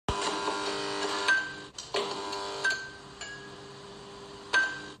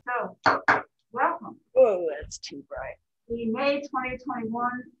That's too bright. The May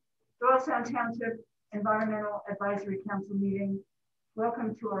 2021 Doylestown Township Environmental Advisory Council meeting.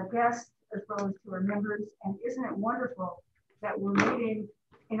 Welcome to our guests as well as to our members. And isn't it wonderful that we're meeting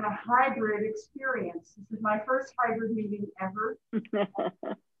in a hybrid experience? This is my first hybrid meeting ever. Very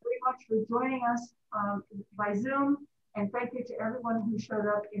much for joining us by Zoom. And thank you to everyone who showed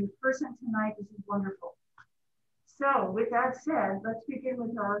up in person tonight. This is wonderful. So with that said, let's begin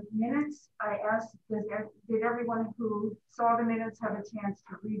with our minutes. I asked, did everyone who saw the minutes have a chance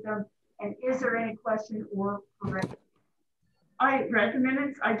to read them? And is there any question or correction? I read the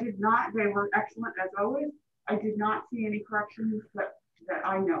minutes. I did not. They were excellent as always. I did not see any corrections that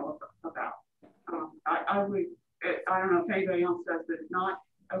I know about. I don't know if anybody else does, but if not,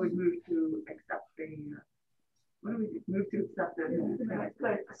 I would move to accept the, what do we do? Move to accept the minutes.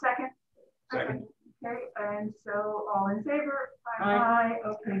 Good. A second? Second. Okay, and so all in favor? Aye.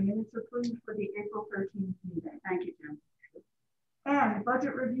 Okay, minutes approved for the April 13th meeting. Thank you, Jim. And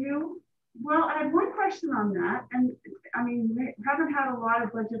budget review. Well, I had one question on that. And I mean, we haven't had a lot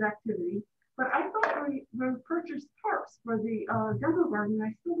of budget activity, but I thought we purchased tarps for the demo garden.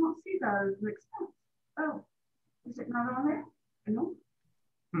 I still don't see that as an expense. Oh, is it not on there? No.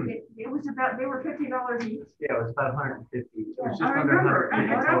 It was about, they were $50 each. Yeah, it was about 150. It was just I under remember.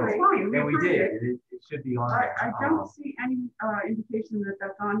 150 total. Yeah, we did. It should be on there. I don't see any indication that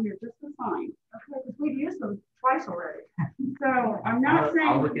that's on here, just the sign. Okay, because we've used them twice already. So I'm not saying.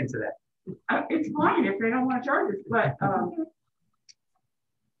 I'll look into that. It's fine if they don't want to charge us, but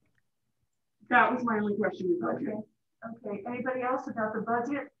that was my only question. Okay. Anybody else about the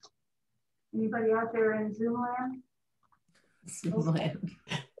budget? Anybody out there in Zoom land? Okay.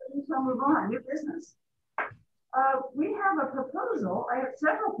 We'll move on. New business. We have a proposal. I have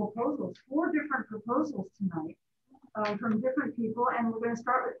several proposals, 4 different proposals tonight from different people, and we're going to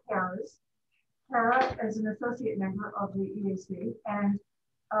start with Kara's. Kara is an associate member of the EAC and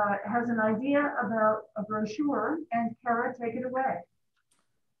has an idea about a brochure. And Kara, take it away.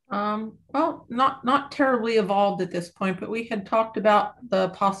 Well, not terribly evolved at this point, but we had talked about the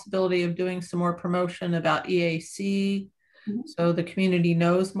possibility of doing some more promotion about EAC. So the community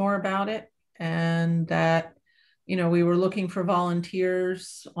knows more about it, and that, you know, we were looking for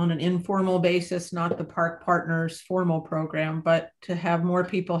volunteers on an informal basis, not the Park Partners formal program, but to have more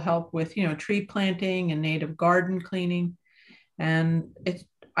people help with, you know, tree planting and native garden cleaning. And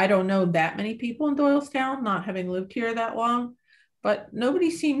I don't know that many people in Doylestown, not having lived here that long, but nobody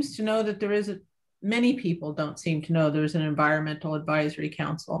seems to know that there is many people don't seem to know there's an environmental advisory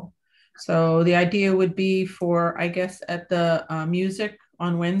council. So the idea would be for, I guess, at the music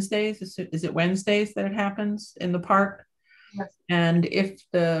on Wednesdays, is it Wednesdays that it happens in the park? Yes. And if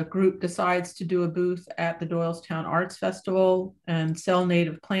the group decides to do a booth at the Doylestown Arts Festival and sell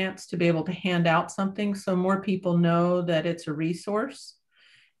native plants, to be able to hand out something so more people know that it's a resource.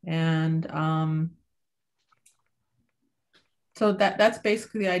 And so that's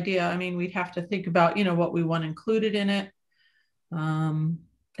basically the idea. I mean, we'd have to think about, you know, what we want included in it.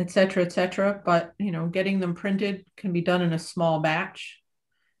 Et cetera, but, you know, getting them printed can be done in a small batch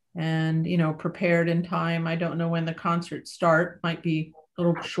and, you know, prepared in time. I don't know when the concerts start, might be a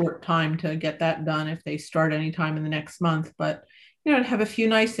little short time to get that done if they start anytime in the next month, but, you know, to have a few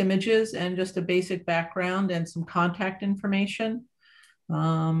nice images and just a basic background and some contact information.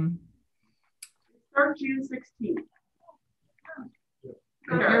 Start June 16th.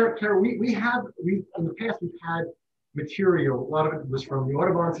 Kara, we in the past we've had material. A lot of it was from the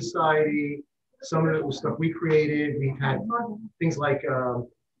Audubon Society. Some of it was stuff we created. We've had things like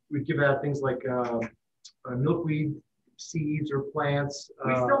we give out things like milkweed seeds or plants.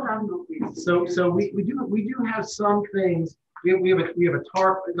 We still have milkweed. So we do have some things. We have a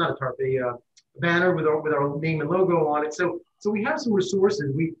tarp, not a tarp, a banner with our name and logo on it. So we have some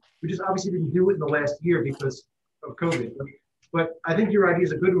resources. We just obviously didn't do it in the last year because of COVID. But I think your idea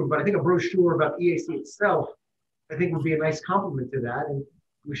is a good one. But I think a brochure about EAC itself, I think, would be a nice complement to that, and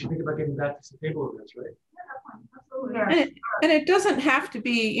we should think about getting back to some table events, right? Yeah. And it doesn't have to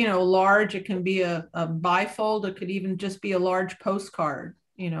be, you know, large. It can be a bifold. It could even just be a large postcard,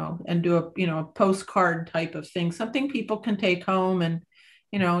 you know, and do a postcard type of thing, something people can take home and,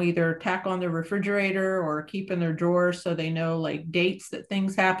 you know, either tack on their refrigerator or keep in their drawer so they know like dates that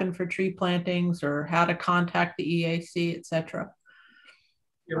things happen for tree plantings or how to contact the EAC, et cetera.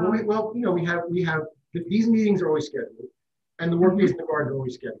 Yeah, well, you know, we have these meetings are always scheduled, and the work days in the garden are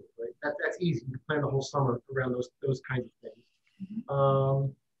always scheduled, right? That's easy. You can plan the whole summer around those kinds of things.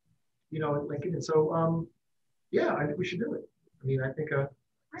 You know, like, and so yeah, I think we should do it. I mean, I think great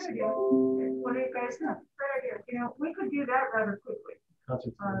idea. What do you guys think? Great idea. You know, we could do that rather quickly.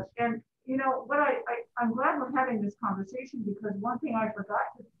 And you know, what I'm glad we're having this conversation, because one thing I forgot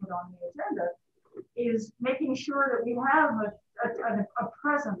to put on the agenda is making sure that we have a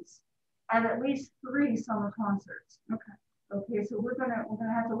presence at least 3 summer concerts. Okay, so we're gonna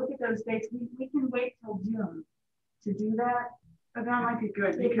have to look at those dates. We can wait till June to do that. But that might be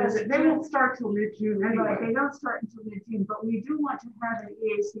good, because they won't start till mid-June anyway. Right, they don't start until mid-June, but we do want to have an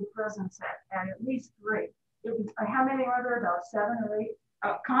EAC presence at least 3. How many are there? About 7 or 8?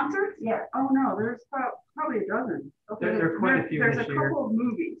 Concerts? Yeah. Oh, no, there's probably a dozen. Okay. There are quite a few There's this a year. couple of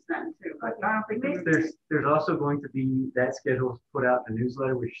movies then too, but I don't think There's also going to be, that schedule is put out in the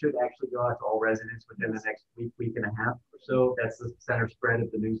newsletter, which should actually go out to all residents within the next week and a half or so. That's the center spread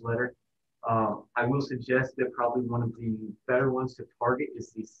of the newsletter. I will suggest that probably one of the better ones to target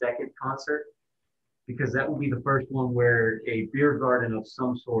is the second concert, because that will be the first one where a beer garden of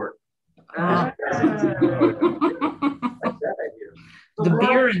some sort. Ah. That's that idea. The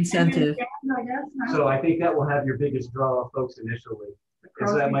beer incentive. So I think that will have your biggest draw of folks initially. And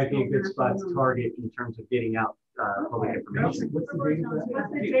so that might be a good spot to target in terms of getting out public information. What's the date of that?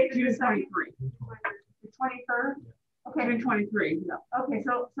 What's the date? June 23. The 23rd? Okay. June 23, yeah. Okay,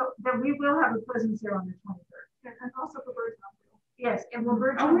 so then we will have a presence there on the 23rd. And also for birds. Yes, and we'll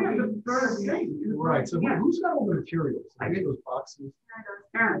birds. Oh, we have the birds thing. Right, so who's got all the materials? I get those boxes.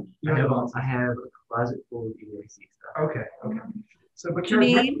 Aaron. I have a closet full of EAC stuff. Okay. So, but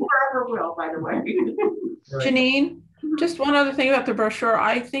Janine? Forever will, by the way. Right. Janine, just one other thing about the brochure.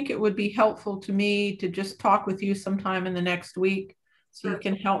 I think it would be helpful to me to just talk with you sometime in the next week, so you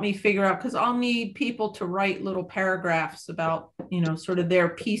can help me figure out, because I'll need people to write little paragraphs about, sort of their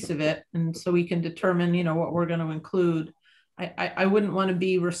piece of it. And so we can determine, what we're going to include. I wouldn't want to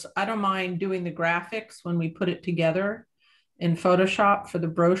be, I don't mind doing the graphics when we put it together in Photoshop for the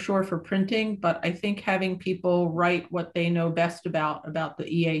brochure for printing, but I think having people write what they know best about the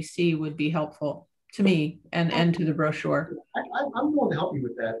EAC would be helpful to me and to the brochure. I'm willing to help you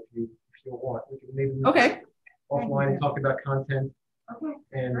with that if you want. Maybe we Okay. can offline and talk about content. Okay.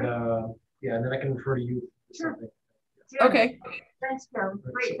 And and then I can refer to you. Sure. Something. Yeah. Okay. Thanks, Carol.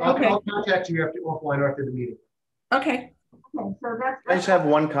 Great. So Okay. I'll contact you offline after the meeting. Okay. Okay, so that's. I just have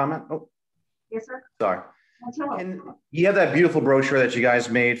one comment. Oh, Yes, sir. sorry. Until. And you have that beautiful brochure that you guys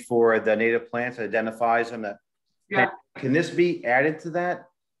made for the native plants that identifies them. Can this be added to that?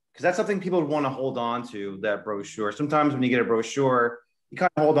 Because that's something people would want to hold on to, that brochure. Sometimes when you get a brochure, you kind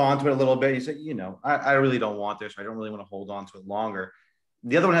of hold on to it a little bit. You say, I really don't want this. I don't really want to hold on to it longer.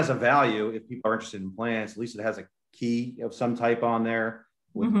 The other one has a value. If people are interested in plants, at least it has a key of some type on there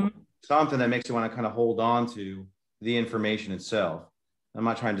with something that makes you want to kind of hold on to the information itself. I'm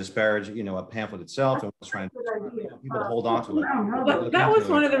not trying to disparage, a pamphlet itself. I'm just trying to people to hold on to it. But that was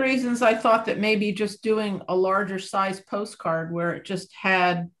one of the reasons I thought that maybe just doing a larger size postcard where it just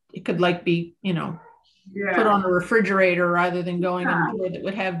it could be, put on a refrigerator rather than going into it. It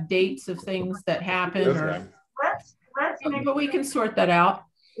would have dates of things that happen. Okay. Let's make. But we can sort that out.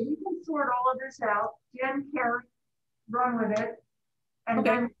 We can sort all of this out. Jen, Carrie, run with it, and Okay.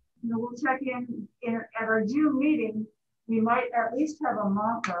 then we'll check in at our June meeting. We might at least have a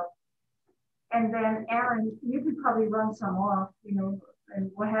mock-up, and then Aaron, you could probably run some off,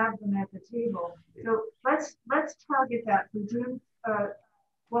 and we'll have them at the table. So let's target that for June.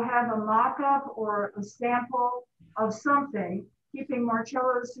 We'll have a mock-up or a sample of something, keeping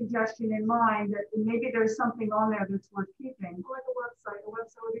Marcello's suggestion in mind that maybe there's something on there that's worth keeping. Like a website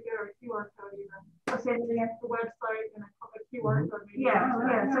we get our QR code even. Let's say the website and a QR code.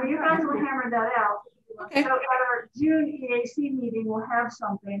 Yeah. So you guys will hammer that out. Okay. So at our June EAC meeting, we'll have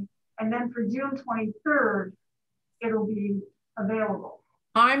something, and then for June 23rd, it'll be available.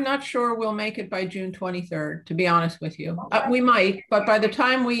 I'm not sure we'll make it by June 23rd, to be honest with you. We might, but by the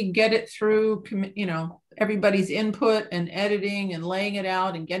time we get it through, everybody's input and editing and laying it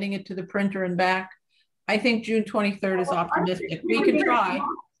out and getting it to the printer and back, I think June 23rd is optimistic. We can try.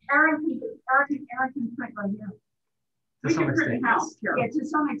 Aaron can print right here. To some extent. Yeah, to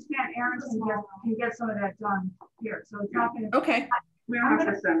some extent, Aaron can get some of that done here. So it's not going to. Okay. We don't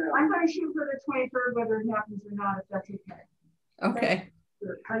have to send it. I'm going to shoot for the 23rd, whether it happens or not, if that's okay. Okay.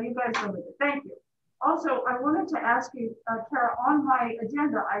 How you guys go with it? Thank you. Also, I wanted to ask you, Kara, on my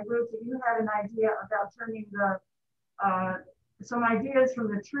agenda, I wrote that you had an idea about turning some ideas from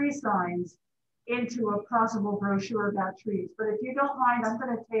the tree signs into a possible brochure about trees. But if you don't mind, I'm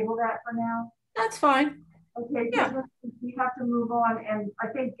going to table that for now. That's fine. Okay, Yeah. we have to move on, and I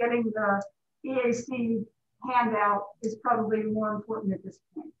think getting the EAC handout is probably more important at this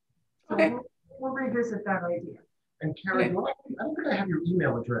point. So Okay. we'll revisit that idea. And Karen, Okay. I don't think I have your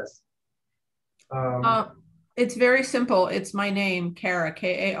email address. It's very simple. It's my name, Kara,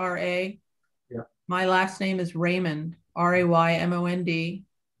 Kara. Yeah. My last name is Raymond, Raymond,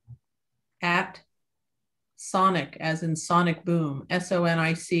 at Sonic, as in Sonic Boom,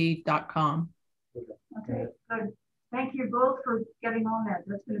 SONIC.com. Okay, good. Thank you both for getting on that.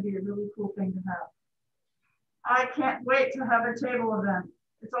 That's going to be a really cool thing to have. I can't wait to have a table event.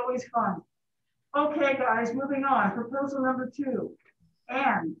 It's always fun. Okay, guys, moving on. Proposal number 2.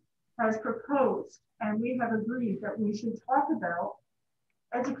 Anne has proposed, and we have agreed that we should talk about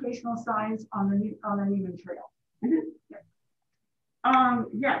educational signs on the Neiman Trail.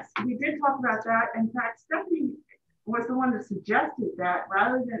 Yes, we did talk about that. In fact, Stephanie was the one that suggested that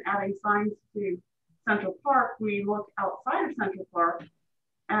rather than adding signs to Central Park, we look outside of Central Park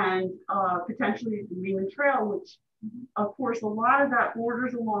and potentially the Neiman Trail, which of course a lot of that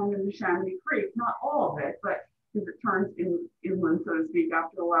borders along the Neshaminy Creek, not all of it, but because it turns inland, so to speak,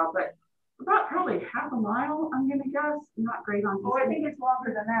 after a while, but about probably half a mile, I'm gonna guess. I'm not great on Oh, I think it's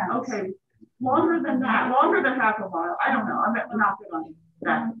longer than that. Okay, longer than that, longer than half a mile. I don't know. I'm not good on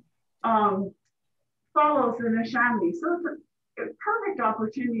that. Follows the Neshaminy. So it's a perfect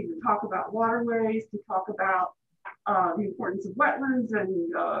opportunity to talk about waterways, to talk about the importance of wetlands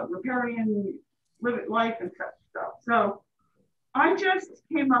and riparian life and such stuff. So I just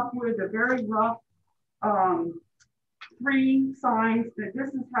came up with a very rough 3 signs. That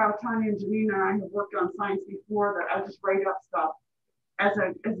this is how Tanya and Janina and I have worked on signs before, that I just write up stuff as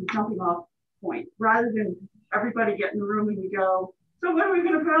a jumping off point, rather than everybody get in the room and we go, so what are we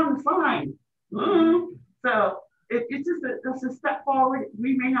going to put on the sign? So it's just a step forward.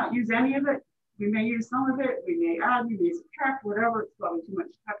 We may not use any of it. We may use some of it. We may add, we may subtract, whatever. It's probably too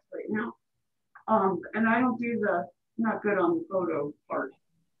much text right now. And I don't do I'm not good on the photo part.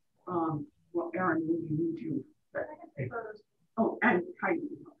 Well, Erin, we need you. Oh, and Heidi,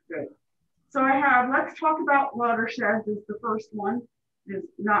 good. So I have, let's talk about watersheds is the first one. Is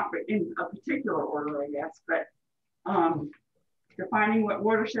not in a particular order, I guess, but defining what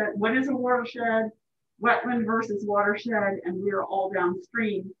is a watershed, wetland versus watershed, and we are all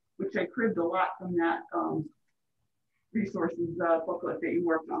downstream, which I cribbed a lot from that resources booklet that you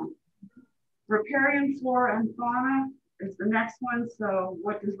worked on. Riparian flora and fauna is the next one. So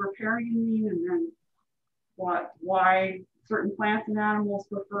what does riparian mean, and then why certain plants and animals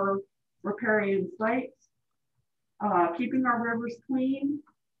prefer riparian sites? Keeping our rivers clean.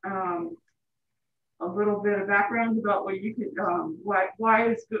 A little bit of background about what you could, why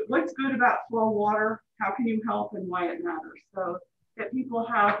is good, what's good about flow water, how can you help, and why it matters. So that people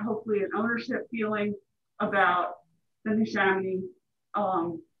have hopefully an ownership feeling about the Neshaminy,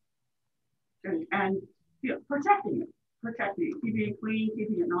 and protecting it, keeping it clean,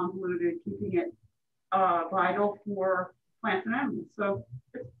 keeping it non-polluted, keeping it vital for plants and animals. So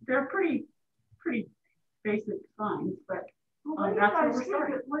they're pretty basic signs, but what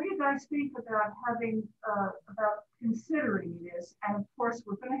do you guys think about having about considering this? And of course,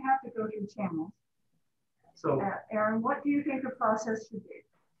 we're going to have to go through channels. So, Aaron, what do you think the process should be?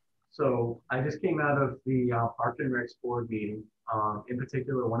 So I just came out of the Park and Recs board meeting. In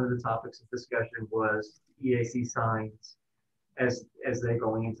particular, one of the topics of discussion was EAC signs as they're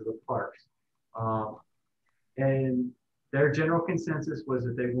going into the parks. And their general consensus was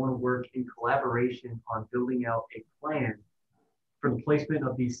that they want to work in collaboration on building out a plan for the placement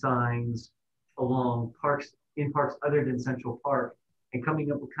of these signs along parks, in parks other than Central Park, and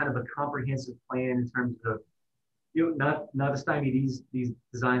coming up with kind of a comprehensive plan in terms of, not to stymie these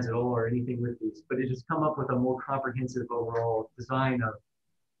designs at all or anything with these, but it just come up with a more comprehensive overall design of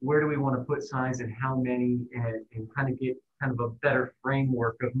where do we want to put signs and how many, and kind of get kind of a better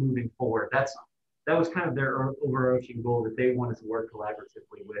framework of moving forward. That was kind of their overarching goal that they wanted to work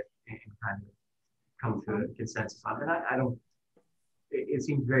collaboratively with and kind of come to a consensus on. And I don't, it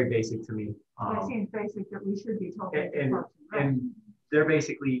seems very basic to me. It seems basic that we should be talking. And they're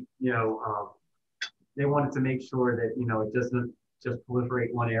basically, they wanted to make sure that, it doesn't just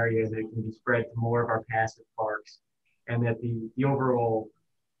proliferate one area, and it can be spread to more of our passive parks, and that the overall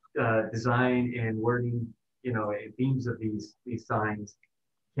design and wording, and themes of these signs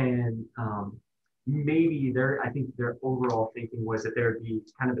can, I think their overall thinking was that there would be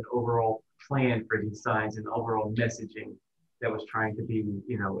kind of an overall plan for these signs and overall messaging that was trying to be,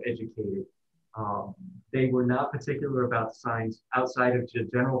 educated. They were not particular about signs outside of the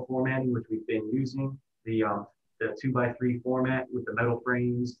general formatting, which we've been using, the 2x3 format with the metal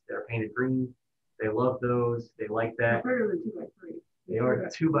frames that are painted green. They love those. They like that. Better than 2x3. They are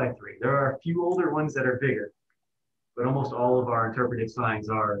 2x3. There are a few older ones that are bigger, but almost all of our interpretive signs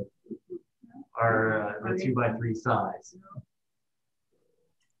are the 2x3 size.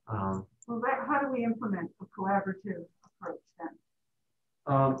 Well, how do we implement a collaborative approach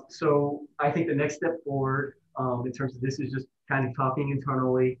then? So I think the next step forward in terms of this is just kind of talking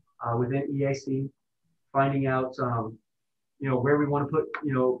internally within EAC, finding out where we want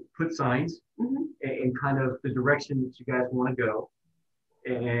to put signs and kind of the direction that you guys want to go,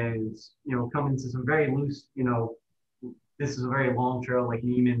 and come into some very loose. This is a very long trail, like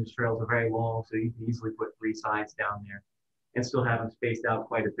Neiman's trails are very long, so you can easily put 3 signs down there and still have them spaced out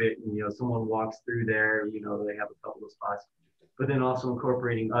quite a bit. And someone walks through there, they have a couple of spots. But then also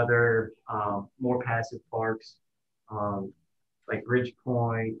incorporating other more passive parks, like Bridge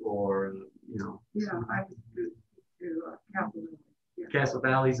Point or, I do Castle Valley. Yeah. Castle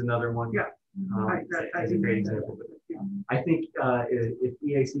Valley is another one. Yeah. As a great example. But I think if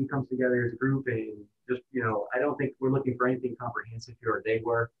EAC comes together as a group and just, I don't think we're looking for anything comprehensive here, or they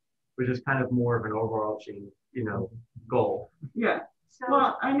were, which is kind of more of an overarching, goal. Yeah. So,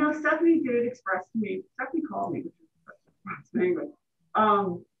 well, I know Stephanie did express to me, Stephanie called me, anyway.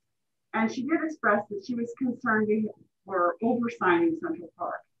 And she did express that she was concerned we were over-signing Central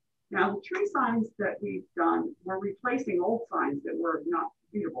Park. Now, the tree signs that we've done, we're replacing old signs that were not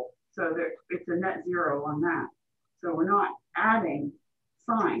readable. So it's a net zero on that. So we're not adding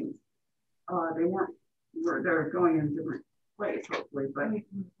signs. They're going in a different place, hopefully. But we'd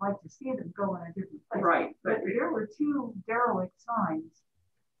like to see them go in a different place. Right. But there were 2 derelict signs,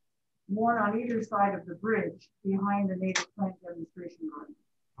 one on either side of the bridge behind the native plant demonstration garden.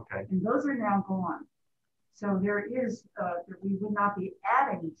 Okay. And those are now gone. So there is, we would not be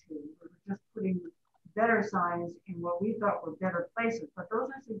adding to, we're just putting better signs in what we thought were better places, but those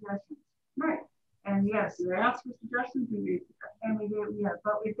are suggestions. Right. And yes. They asked for suggestions, and we do, yeah.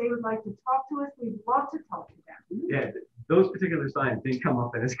 But if they would like to talk to us, we'd love to talk to them. Yeah, those particular signs didn't come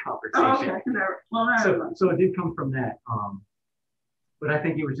up in this conversation. Oh, okay. So it did come from that. But I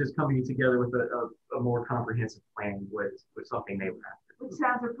think it was just coming together with a more comprehensive plan with something they were after. Which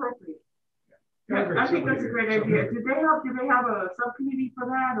sounds appropriate. Yeah, I think that's a great idea. Do they have a subcommittee for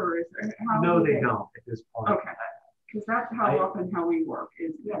that, or is there, how? No, they don't at this point. Okay, because that's how we work.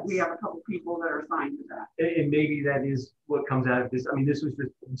 Is we have a couple people that are assigned to that. And maybe that is what comes out of this. I mean, this was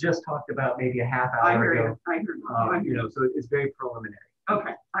just talked about maybe a half hour ago. I hear you. So it's very preliminary.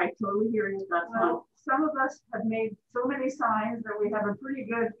 Okay, I totally hear you. That's fine. Some of us have made so many signs that we have a pretty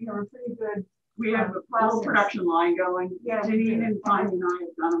good, We have a whole production line going. Yeah, Janine and Tanya and I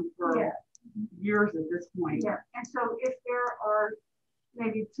have done them for years at this point. Yeah, and so if there are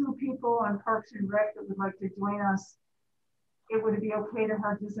maybe 2 people on Parks and Rec that would like to join us, would it be okay to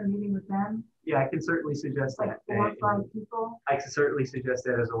have just a meeting with them? Yeah, I can certainly suggest like that. 4 or 5 people? I can certainly suggest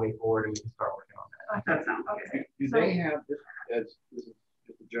that as a way forward, and we can start working on that. That sounds okay. Do they have this? This is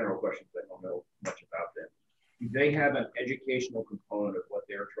just a general question because I don't know much about them. Do they have an educational component of what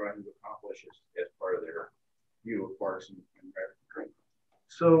they're trying to accomplish as part of their view of Parks and Rec?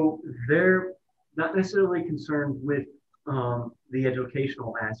 So they're not necessarily concerned with the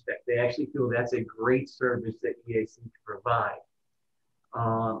educational aspect. They actually feel that's a great service that EAC can provide.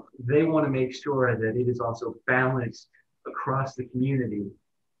 They want to make sure that it is also balanced across the community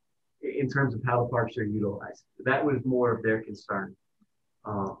in terms of how the parks are utilized. That was more of their concern.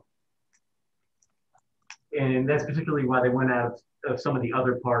 And that's particularly why they went out of some of the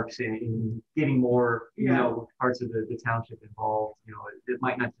other parks in getting more, parts of the township involved. It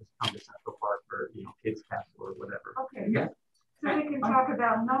might not just come to Central Park for, Kids Castle or whatever. Okay. Yeah. So we can talk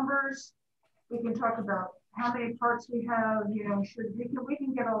about numbers. We can talk about how many parks we have. We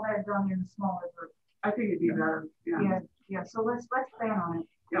can get all that done in a smaller group. I think it'd be better. Yeah. So let's plan on it.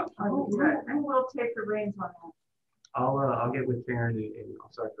 Yeah. And we'll take the reins on that. I'll get with Karen and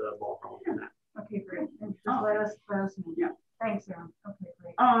I'll start the ball rolling on that. Okay, great. And just let us know. Yeah. Thanks, Aaron. Okay,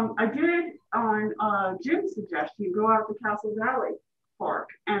 great. I did on Jim's suggestion go out to Castle Valley Park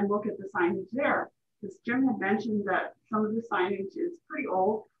and look at the signage there. Because Jim had mentioned that some of the signage is pretty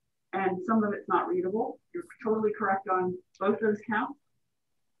old and some of it's not readable. You're totally correct on both those counts.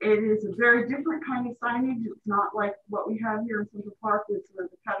 It is a very different kind of signage. It's not like what we have here in Central Park with sort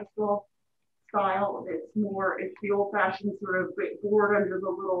of the pedestal style. It's the old-fashioned sort of board under the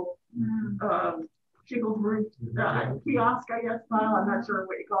little shingled roof kiosk, I guess, style. I'm not sure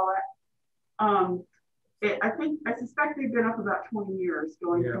what you call that. I suspect they've been up about 20 years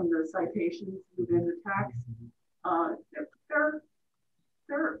going from the citations within the text.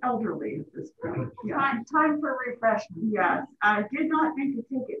 They're elderly at this point. Yeah. Time for refreshment. Yes, I did not think to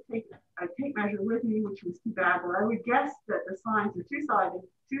take a tape measure with me, which was too bad, but I would guess that the signs are two-sided,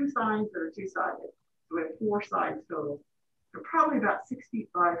 2 signs that are two-sided. So we have 4 sides total. They're probably about 6 feet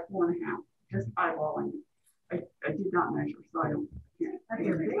by 4.5, just eyeballing. I did not measure, so I don't.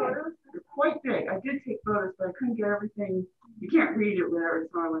 They're quite big. I did take photos, but I couldn't get everything. You can't read it where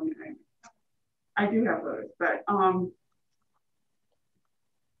it's not anything. I do have photos, but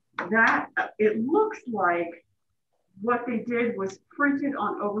that it looks like what they did was printed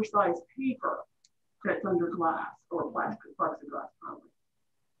on oversized paper that's under glass or plexiglass probably.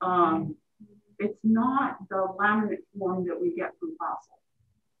 It's not the laminate form that we get from Fossil.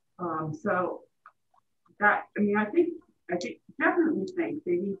 So that, I mean, I definitely think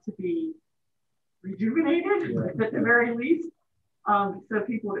they need to be rejuvenated at the very least, so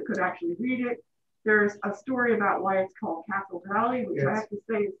people that could actually read it. There's a story about why it's called Castle Valley, which I have to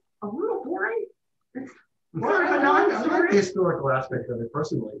say is a little boring. It's more of a I like the historical aspect of it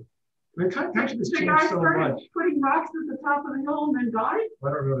personally. I mean, Texas has the changed guy so started much. putting rocks at the top of the hill and then died. I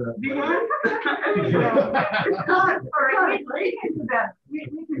don't remember that. The end. It's not, All right, we can do that. We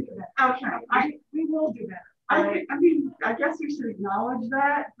can do that. okay. We will do that. I mean, I guess we should acknowledge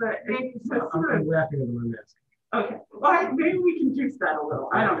that, but maybe I'm laughing at the mask. okay. Well, maybe we can juice that a little.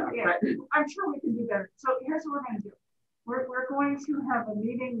 I don't know. Yeah. But I'm sure we can do better. So here's what we're going to do. We're going to have a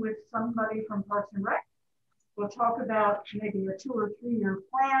meeting with somebody from Parks and Rec. We'll talk about maybe a 2 or 3 year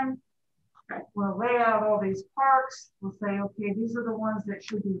plan. Okay. We'll lay out all these parks. We'll say, okay, these are the ones that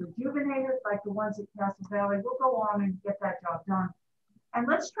should be rejuvenated, like the ones at Castle Valley. We'll go on and get that job done. And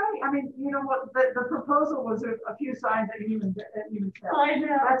let's try, I mean, you know what, the proposal was a few signs that even said. I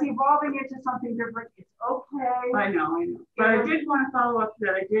know. That's evolving into something different. It's okay. I know. But I did want to follow up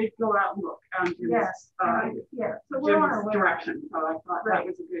that I did go out and look Yes. Yeah. So we're on our Jim's way. direction. So I thought that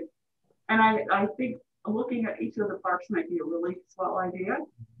was a good, and I think looking at each of the parks might be a really swell idea,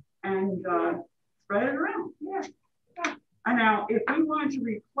 and spread it around. Yeah. And now, if we wanted to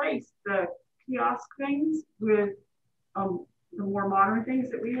replace the kiosk things with the more modern things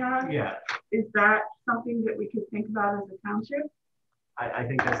that we have, is that something that we could think about as a township? I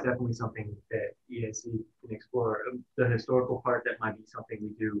think that's definitely something that EAC can explore. The historical part, that might be something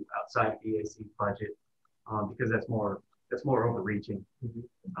we do outside the EAC budget, because that's more overreaching.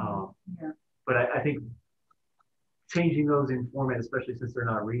 But I think changing those in format, especially since they're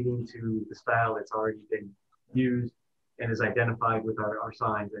not reading to the style that's already been used and is identified with our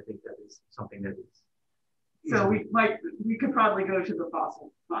signs, I think that is something that is. So we could probably go to the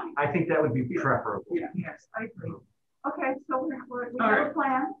Fossil sign. I think that would be preferable. Yeah. Yes, I agree. Okay, so we All have right. a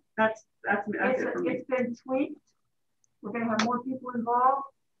plan. That's it for me. It's been tweaked. We're going to have more people involved.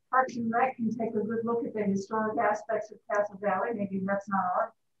 Parks and Rec can take a good look at the historic aspects of Castle Valley. Maybe that's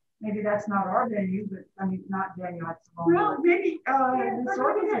not our venue, but I mean, not venue. That's the wrong Well, word. maybe the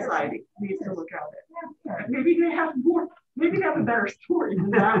Historical Society needs to look at it. Yeah. Maybe they have more. Maybe they have a better story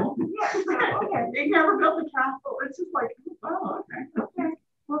than that one. Okay. They never built the castle. It's just like, oh, okay. Okay.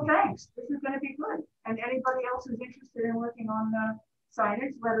 Well, thanks. This is going to be good. And anybody else who's interested in working on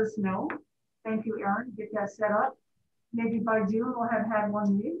signage, let us know. Thank you, Erin. Get that set up. Maybe by June we'll have had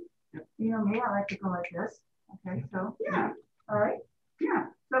one meeting. You know me, I like to go like this. Okay, so Yeah. All right. Yeah.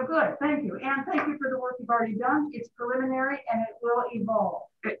 So good. Thank you. And thank you for the work you've already done. It's preliminary and it will evolve.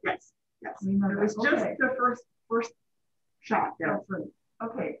 Yes. We know It was that. just Okay. the first shot. Yeah. That's right.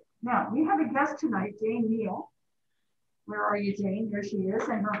 Okay. Now we have a guest tonight, Jane Neal. Where are you, Jane? There she is.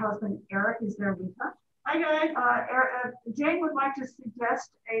 And her husband, Eric, is there with her. Hi, guys. Jane would like to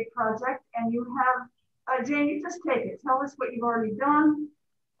suggest a project, and you have, Jane, you just take it. Tell us what you've already done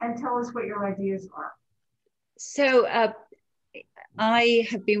and tell us what your ideas are. So I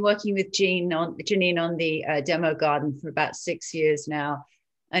have been working with Janine on the demo garden for about 6 years now.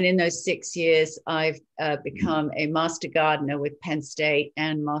 And in those 6 years, I've become a master gardener with Penn State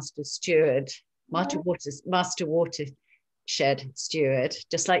and master steward, master watershed steward,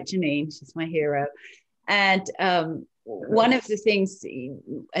 just like Janine, she's my hero. And one of the things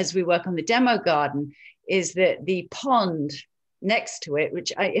as we work on the demo garden is that the pond next to it,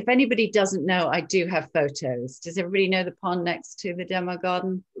 which if anybody doesn't know, I do have photos. Does everybody know the pond next to the demo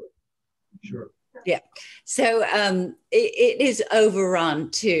garden? Sure. Yeah. So it is overrun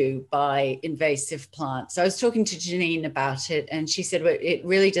too by invasive plants. I was talking to Janine about it and she said, well, it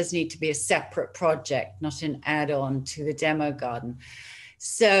really does need to be a separate project, not an add-on to the demo garden.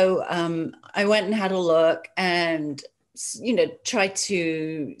 So I went and had a look and try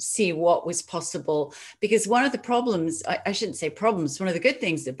to see what was possible, because one of the problems, I shouldn't say problems, one of the good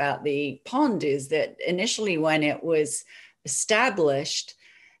things about the pond is that initially when it was established,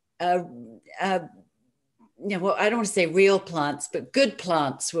 well, I don't want to say real plants, but good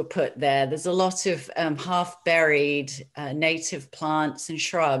plants were put there. There's a lot of half-buried native plants and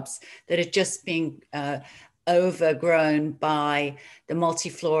shrubs that are just being overgrown by the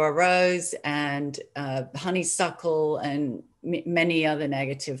multiflora rose and honeysuckle and many other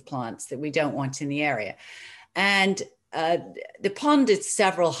negative plants that we don't want in the area. And the pond is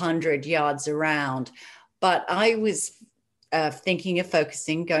several hundred yards around, but I was thinking of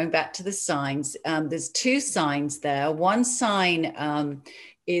focusing, going back to the signs. There's two signs there. One sign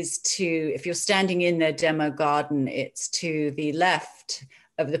is to, if you're standing in the demo garden, it's to the left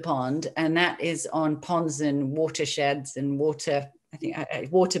of the pond, and that is on ponds and watersheds and water, I think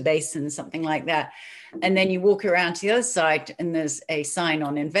water basins, something like that. And then you walk around to the other side and there's a sign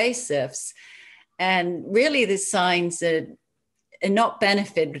on invasives. And really the signs are not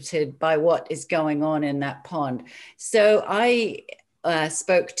benefited by what is going on in that pond. So I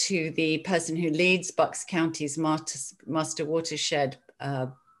spoke to the person who leads Bucks County's Master Watershed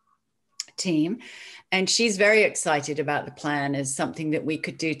team, and she's very excited about the plan as something that we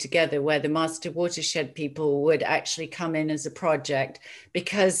could do together, where the Master Watershed people would actually come in as a project,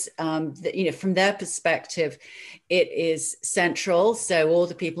 because you know, from their perspective, it is central. So all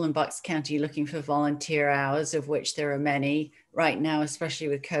the people in Bucks County looking for volunteer hours, of which there are many right now, especially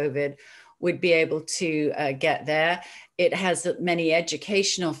with COVID, would be able to get there. It has many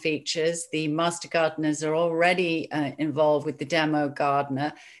educational features. The master gardeners are already involved with the demo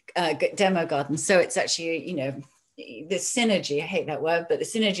garden. So it's actually, you know, the synergy, I hate that word, but the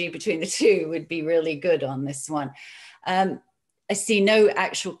synergy between the two would be really good on this one. I see no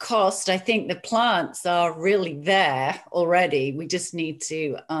actual cost. I think the plants are really there already. We just need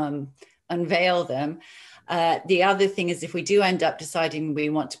to unveil them. The other thing is, if we do end up deciding we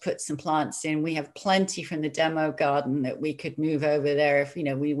want to put some plants in, we have plenty from the demo garden that we could move over there if, you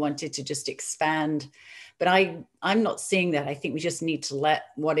know, we wanted to just expand. But I'm not seeing that. I think we just need to let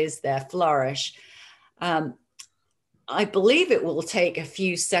what is there flourish. I believe it will take a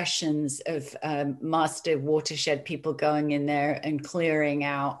few sessions of master watershed people going in there and clearing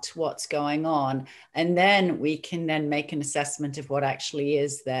out what's going on. And then we can then make an assessment of what actually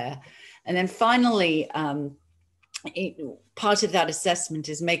is there. And then finally, part of that assessment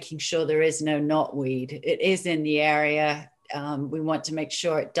is making sure there is no knotweed. It is in the area. We want to make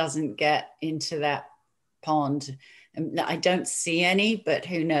sure it doesn't get into that pond. And I don't see any, but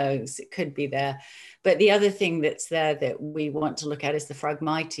who knows, it could be there. But the other thing that's there that we want to look at is the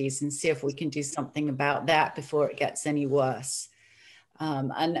Phragmites, and see if we can do something about that before it gets any worse.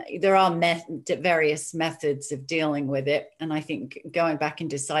 And there are various methods of dealing with it. And I think going back and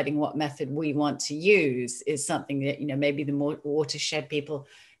deciding what method we want to use is something that, you know, maybe the more watershed people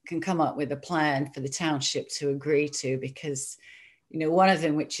can come up with a plan for the township to agree to, because, you know, one of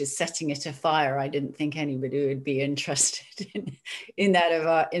them, which is setting it afire, I didn't think anybody would be interested in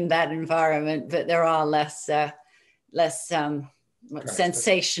that environment, but there are less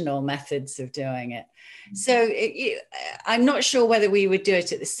sensational methods of doing it. So I'm not sure whether we would do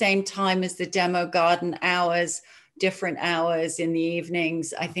it at the same time as the demo garden hours, different hours in the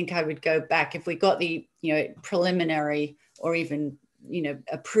evenings. I think I would go back, if we got the, you know, preliminary or even, you know,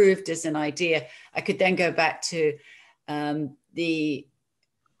 approved as an idea, I could then go back to the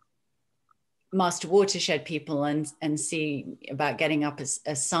master watershed people and see about getting up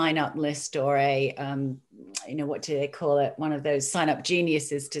a sign up list, or a you know, what do they call it, one of those sign up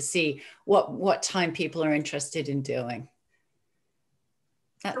geniuses, to see what time people are interested in doing.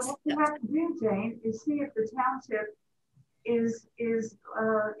 So what we have to do, Jane, is see if the township is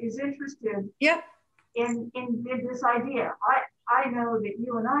interested, yep, in this idea. I know that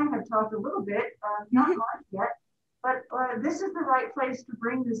you and I have talked a little bit, not much yet, but this is the right place to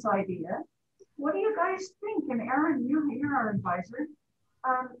bring this idea. What do you guys think? And Aaron, you're our advisor.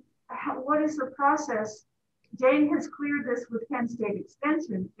 What is the process? Jane has cleared this with Kent State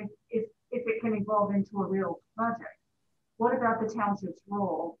Extension if it can evolve into a real project. What about the township's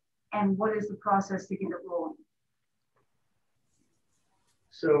role, and what is the process to get it rolling?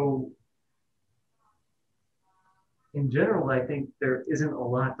 So in general, I think there isn't a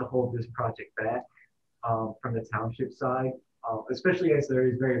lot to hold this project back from the township side, especially as there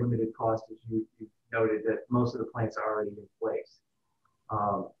is very limited cost, as you noted, that most of the plants are already in place.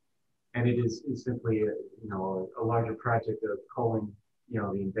 And it's simply a larger project of culling, you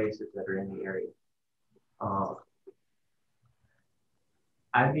know, the invasives that are in the area.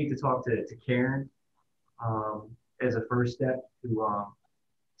 I need to talk to Karen as a first step to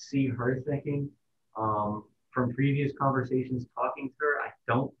see her thinking. From previous conversations talking to her, I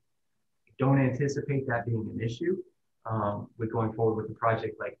don't anticipate that being an issue with going forward with a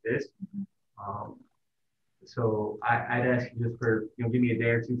project like this. So I'd ask you just for, you know, give me a day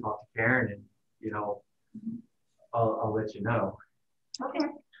or two, talk to Karen, and, you know, I'll let you know. Okay.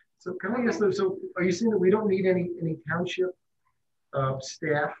 So can I ask, so are you saying that we don't need any township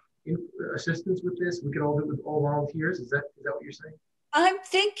staff assistance with this? We could all do it with all volunteers. Is that what you're saying? I'm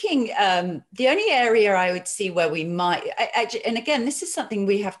thinking the only area I would see where we might, and again, this is something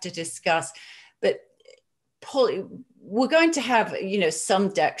we have to discuss, but we're going to have, some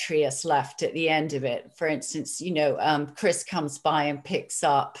detritus left at the end of it. For instance, Chris comes by and picks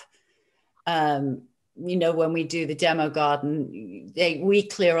up, when we do the demo garden, we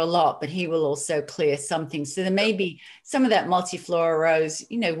clear a lot, but he will also clear something. So there may be some of that multiflora rose,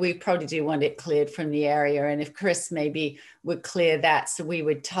 we probably do want it cleared from the area. And if Chris maybe would clear that, so we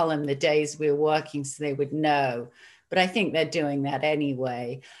would tell him the days we're working so they would know. But I think they're doing that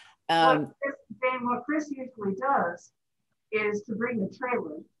anyway. What Chris usually does is to bring the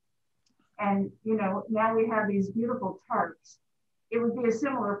trailer. And, now we have these beautiful tarps. It would be a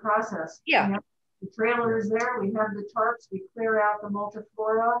similar process. Yeah. The trailer is there. We have the tarps. We clear out the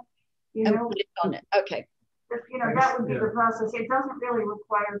multiflora. And put it on it. Okay. That would be the process. It doesn't really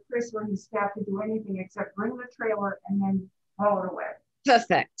require Chris or his staff to do anything except bring the trailer and then haul it away.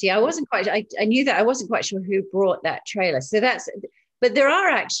 Perfect. Yeah, I knew that. I wasn't quite sure who brought that trailer. So but there are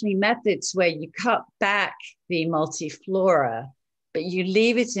actually methods where you cut back the multiflora, but you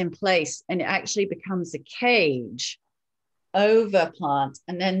leave it in place and it actually becomes a cage over plant,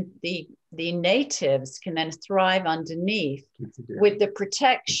 and then the natives can then thrive underneath with the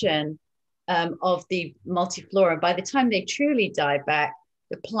protection of the multiflora. By the time they truly die back,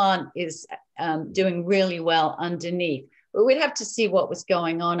 the plant is doing really well underneath. But we'd have to see what was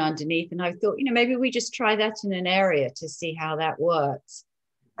going on underneath. And I thought, maybe we just try that in an area to see how that works.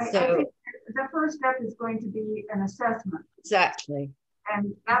 I think the first step is going to be an assessment. Exactly.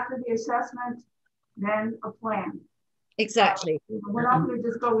 And after the assessment, then a plan. Exactly. We're not going to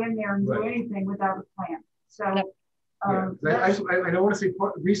just go in there and do anything without a plan. So I don't want to say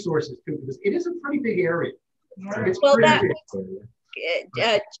resources too, because it is a pretty big area. Yeah. It's well,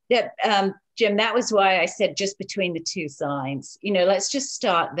 Jim, that was why I said just between the two signs. Let's just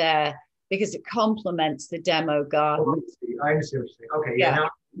start there because it complements the demo garden. I understand what you're saying. Okay, yeah.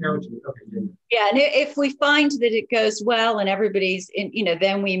 Now what you mean. Okay. Yeah, and if we find that it goes well and everybody's in,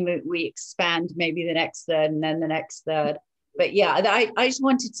 then we expand maybe the next third and then the next third. But yeah, I just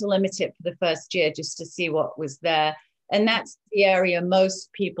wanted to limit it for the first year just to see what was there. And that's the area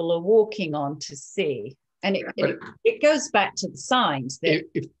most people are walking on to see. And it goes back to the signs. That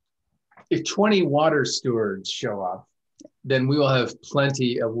if 20 water stewards show up, then we will have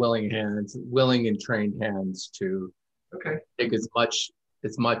plenty of willing and trained hands to take as much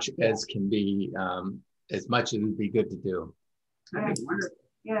as can be, as much as would be good to do.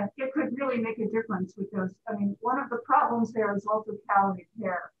 Yeah, it could really make a difference because, one of the problems there is also calorie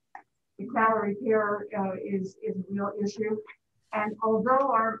pair. The calorie pair is a real issue. And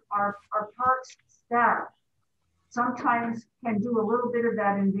although our parks staff sometimes can do a little bit of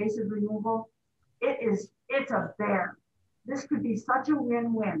that invasive removal, it's a bear. This could be such a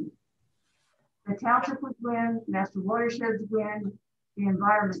win-win. The township would win, Master Watersheds win, the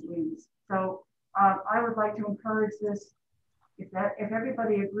environment wins. So I would like to encourage this. If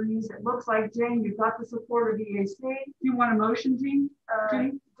everybody agrees, it looks like, Jane, you've got the support of EAC. Do you want a motion, Jean?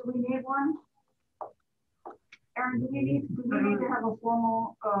 Do we need one? Aaron, do we need to have a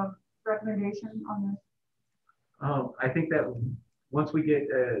formal recommendation on this? I think that once we get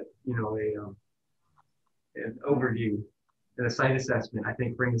an overview and a site assessment, I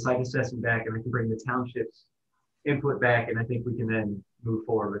think bring the site assessment back, and I can bring the township's input back, and I think we can then move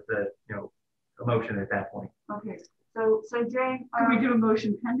forward with the a motion at that point. Okay. So Jane, can we do a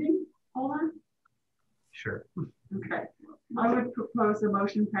motion pending? Hold on. Sure. Okay. I would propose a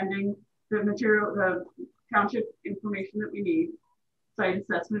motion pending the township information that we need, site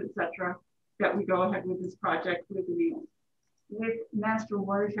assessment, etc., that we go ahead with this project with the meals. With Master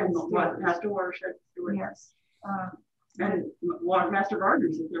Watershed Master Watershed Steward. Yes. And Master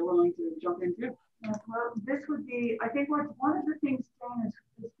Gardeners, if they're willing to jump in too. Well, this would be, I think one of the things Jane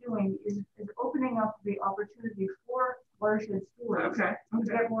is doing is opening up the opportunity for watershed stewards to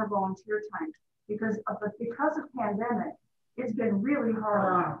get more volunteer time. Because of pandemic, it's been really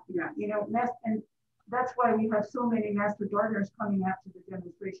hard. And that's why we have so many Master Gardeners coming out to the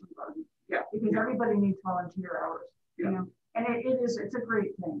demonstration garden. Yeah. Because everybody needs volunteer hours, and it's a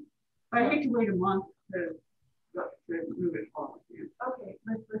great thing. I hate to wait a month to move it forward. Okay,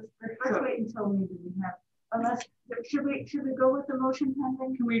 let's wait until maybe we have. Unless should we go with the motion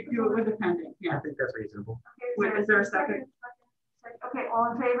pending? Can we do it with the pending? Yeah, I think that's reasonable. Okay, wait, is there a second? Okay,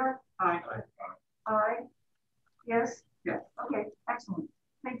 all in favor? Aye. Aye. Yes. Yes. Okay, excellent.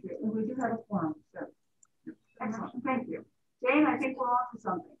 Thank you. And we do have a forum. So excellent. Thank you, Jane. I think we're on to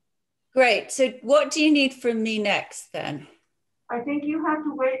something. Great. So what do you need from me next then? I think you have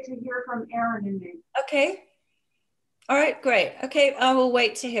to wait to from Aaron and me. Okay. All right, great. Okay, I will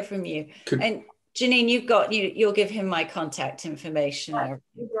wait to hear from you. And Janine, you'll give him my contact information. Right.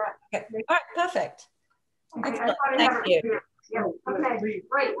 Okay. All right, perfect. Okay, Thank you. Yeah. Okay,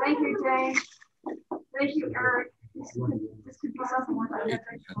 great. Thank you, Jane. Thank you, Eric. This could be something more.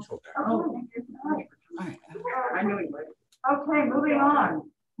 Oh, thank you. All right. I know you would. Okay, moving on.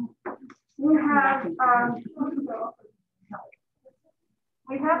 We have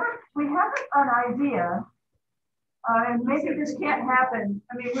an idea, and maybe this can't happen.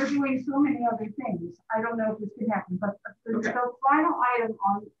 I mean, we're doing so many other things. I don't know if this can happen, but the final item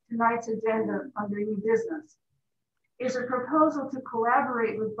on tonight's agenda under new business is a proposal to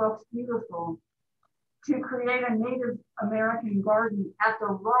collaborate with Bucks Beautiful to create a Native American garden at the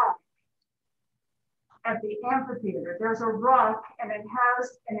Rock at the amphitheater. There's a rock and it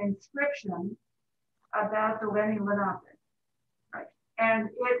has an inscription about the Lenni Lenape. Right. And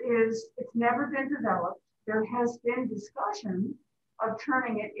it's never been developed. There has been discussion of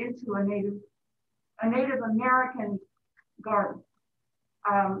turning it into a Native American garden.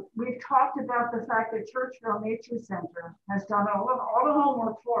 We've talked about the fact that Churchville Nature Center has done all the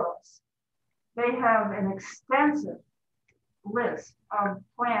homework for us. They have an extensive list of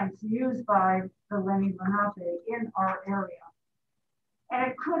plants used by the Lenni Lenape in our area. And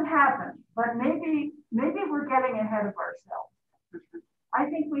it could happen, but maybe we're getting ahead of ourselves. I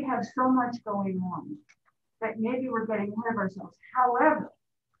think we have so much going on that maybe we're getting ahead of ourselves. However,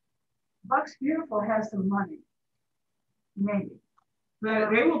 Bucks Beautiful has some money, maybe.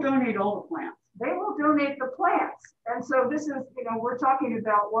 They will donate all the plants. They will donate the plants. And so this is, we're talking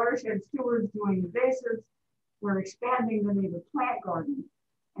about watershed stewards doing invasives. We're expanding the native plant garden.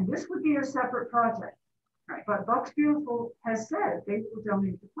 And this would be a separate project. Right. But Bucks Beautiful has said they will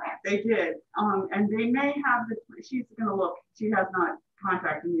donate the plants. They did. And they may have she's going to look. She has not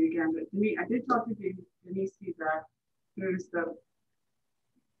contacted me again, but I did talk to Denise Cizak, who's the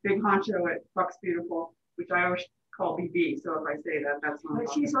big honcho at Bucks Beautiful, which I always call BB. So if I say that, that's not.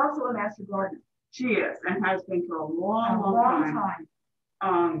 But she's also a master gardener. She is, and has been for a long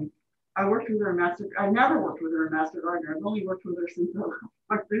time. I worked with her I never worked with her in master gardener. I've only worked with her since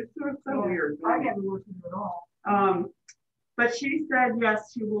it's so weird. I never worked with her at all. But she said,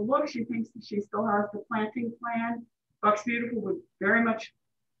 yes, she will look. She thinks that she still has the planting plan. Bucks Beautiful would very much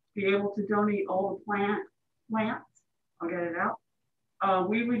be able to donate all the plants. I'll get it out.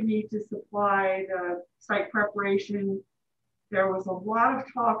 We would need to supply the site preparation. There was a lot of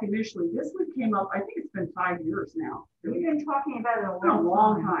talk initially. This one came up, I think it's been 5 years now. We've been talking about it a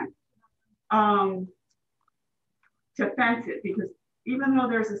long time. To fence it, because even though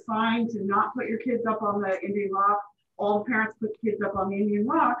there's a sign to not put your kids up on the Indian Rock, all the parents put kids up on the Indian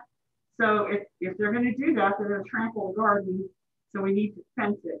Rock. So if they're going to do that, they're going to trample the garden. So we need to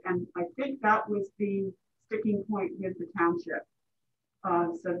fence it. And I think that was the sticking point with the township.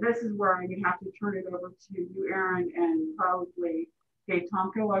 So this is where I would have to turn it over to you, Aaron, and probably Dave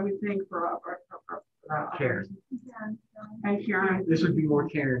Tomko, I would think, for Karen. And Karen. This would be more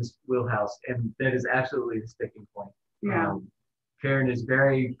Karen's wheelhouse, and that is absolutely the sticking point. Yeah. Karen is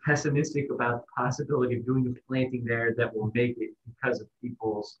very pessimistic about the possibility of doing a planting there that will make it because of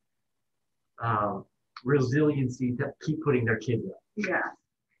people's resiliency to keep putting their kids up. Yeah.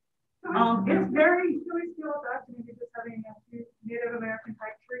 It's very, do we feel about maybe just having a few Native American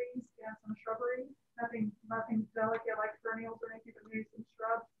type trees and some shrubbery? Nothing delicate like perennials or anything, but maybe some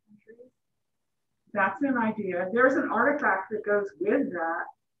shrubs and trees. That's an idea. There's an artifact that goes with that.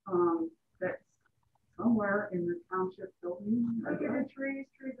 That's somewhere in the township building. Okay, trees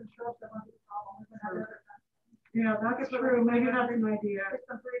and shrubs that might be the problem. Yeah, that's true. Maybe that's an idea.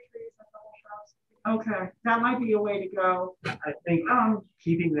 Some fruit trees and a couple shrubs. Okay, that might be a way to go. I think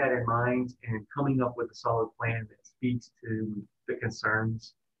keeping that in mind and coming up with a solid plan that speaks to the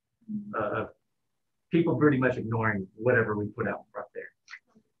concerns of people pretty much ignoring whatever we put out in front there.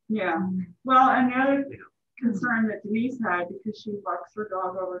 Yeah. Well, and the other concern that Denise had, because she walks her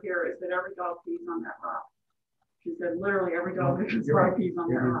dog over here, is that every dog pees on that rock. She said literally every dog that pees on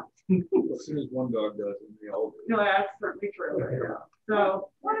that rock. As soon as one dog does it, they all do. No, that's certainly true. Yeah. So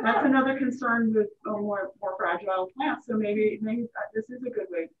that's another concern with more fragile plants. So maybe this is a good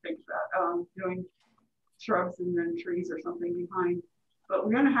way to think about doing shrubs and then trees or something behind. But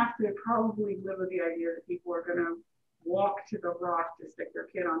we're going to have to probably live with the idea that people are going to walk to the rock to stick their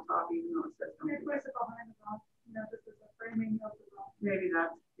kid on top, even though it says something. Maybe place it behind the rock. This is a framing of the rock. Maybe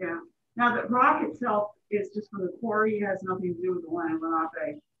that's, yeah. Now the rock itself is just from the quarry. It has nothing to do with the Lenni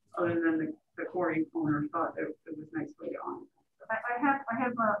Lenape, other than the quarry owner thought that it was a nice way on. I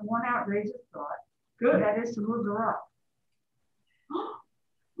have one outrageous thought. Good. That is to move the rock.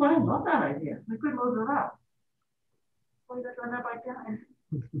 Well, I love that idea. We could move the rock. Well, that's run that bike behind.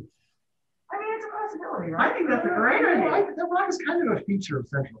 I mean, it's a possibility, right? I think that's a great idea. The rock is kind of a feature of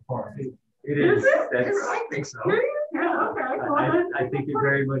Central Park. It Is is. it? That's, I think so. Yeah, okay. Well, I think it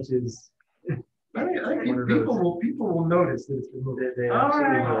very much is. I think One of those. people will notice that it's been moved. They All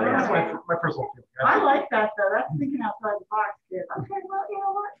absolutely right. will. That's my personal feeling. I like that though. That's thinking outside the box, kid. Okay, well, you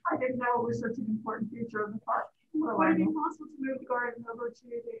know what? I didn't know it was such an important feature of the park. Well, would it be possible to move the garden over to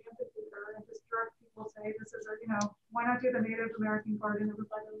the amphitheater and just direct people say this is a, why not do the Native American garden over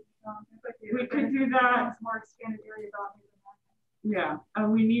by the amphitheater? We could do that. It's more expanded area about Native American. Yeah,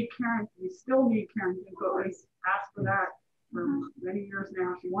 and we still need Karen input. We asked for that for many years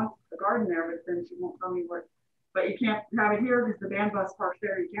now. She wants the garden there, but then she won't tell me what. But you can't have it here because the band bus parks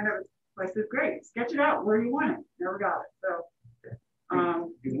there. You can't have it. So I said, great, sketch it out where you want it. Never got it. So.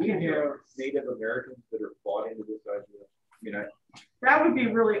 Do we have Native Americans that are bought into this idea? That would be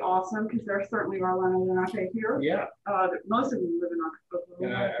really awesome because there certainly are Lenape here. Yeah. Most of them live in Oklahoma.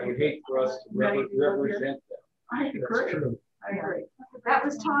 And I would hate for us to represent them. I agree. I agree. That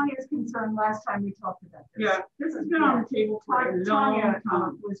was Tanya's concern last time we talked about this. Yeah, this has been on the table for a long Tanya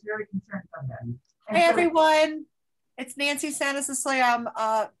time. was very concerned about that. Hey everyone, it's Nancy Santa Cecilia. I'm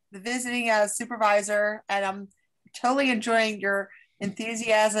the visiting supervisor, and I'm totally enjoying your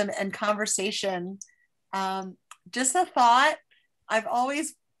enthusiasm and conversation. Just a thought, I've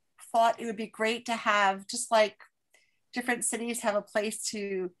always thought it would be great to have, just like different cities have a place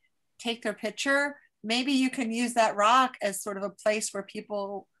to take their picture. Maybe you can use that rock as sort of a place where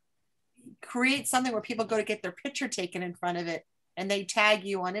people create something where people go to get their picture taken in front of it, and they tag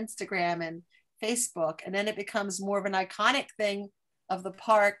you on Instagram and Facebook, and then it becomes more of an iconic thing of the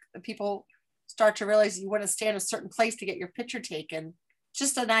park. People start to realize you want to stand a certain place to get your picture taken.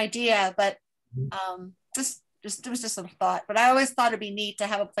 Just an idea, but it was just a thought. But I always thought it'd be neat to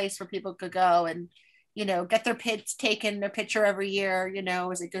have a place where people could go and, get their kids taken their picture every year,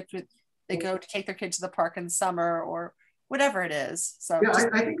 as they go to take their kids to the park in the summer or whatever it is. So yeah,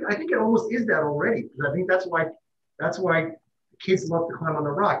 I think it almost is that already, because I think that's why kids love to climb on the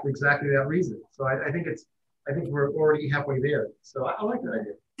rock for exactly that reason. So I think we're already halfway there. So I like that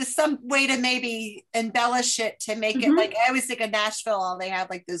idea. Just some way to maybe embellish it to make it like, I always think of Nashville, they have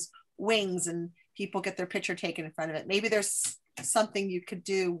like those wings and people get their picture taken in front of it. Maybe there's something you could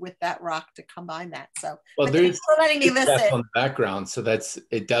do with that rock to combine that. So well, there's for letting me listen on the background, so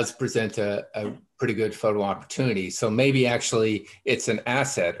it does present a pretty good photo opportunity. So maybe actually it's an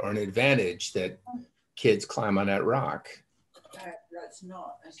asset or an advantage that kids climb on that rock. That's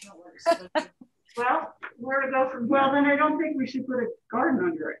not what it's supposed to be. Well, where to go from here? Well, then I don't think we should put a garden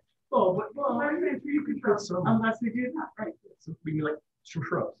under it. Oh, but you could put some, unless we do that, right? So we mean like some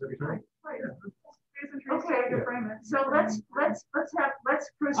shrubs every time. Right. Okay, to frame it. So let's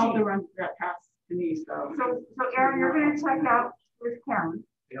proceed. I'll do run that past Denise though. So Aaron, you're going to check out with Karen.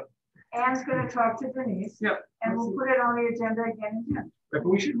 Yep. Ann's going to talk to Denise. Yep. And we'll put it on the agenda again in June. Right, but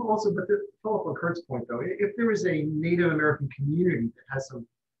we should also, but to follow up on Kurt's point though, if there is a Native American community that has some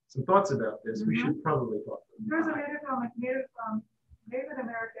thoughts about this, we should probably talk to them. There's a Native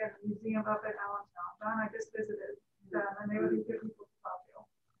American museum up in Allentown. Don, I just visited them, and they would be good people to talk to.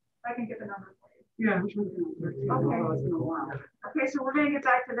 I can get the number for you. Yeah, which one's okay. Okay, so we're going to get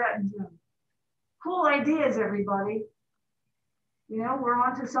back to that in June. Cool ideas, everybody. We're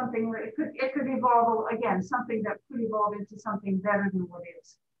on to something that it could evolve again, something that could evolve into something better than what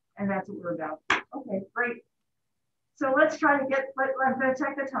is. And that's what we're about. Okay, great. So let's try to let's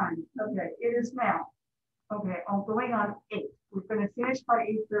check the time. Okay, it is now. Okay, I'm going on 8. We're going to finish by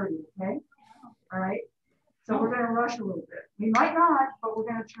 8:30, okay? All right. So we're going to rush a little bit. We might not, but we're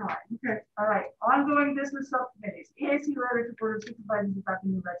going to try. Okay. All right. Ongoing business subcommittees. EAC letter to Board of Supervisors about the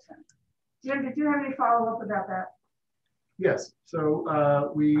new rec center. Jim, did you have any follow-up about that? Yes. So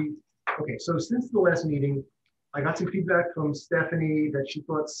so since the last meeting, I got some feedback from Stephanie that she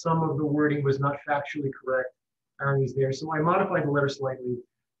thought some of the wording was not factually correct. Aaron was there. So I modified the letter slightly,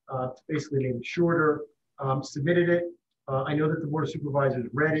 basically made it shorter, submitted it. I know that the Board of Supervisors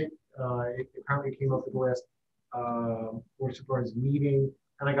read it. It apparently came up at the last Board of Supervisors meeting.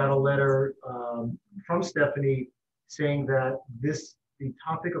 And I got a letter from Stephanie saying that the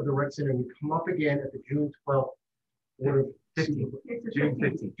topic of the rec center would come up again at the June 12th Board of 15th, June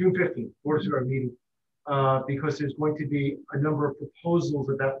 15th Board of Supervisors meeting, because there's going to be a number of proposals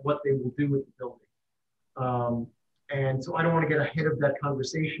about what they will do with the building. And so I don't want to get ahead of that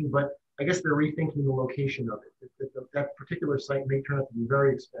conversation, but I guess they're rethinking the location of it. That particular site may turn out to be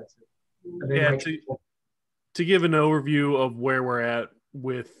very expensive. And yeah, to give an overview of where we're at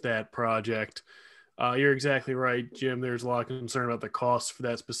with that project, You're exactly right, Jim. There's a lot of concern about the cost for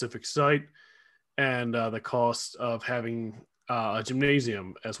that specific site and the cost of having a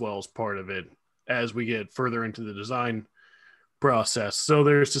gymnasium as well as part of it as we get further into the design process. So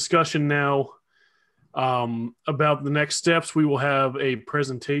there's discussion now about the next steps. We will have a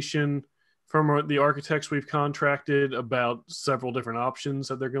presentation from the architects we've contracted about several different options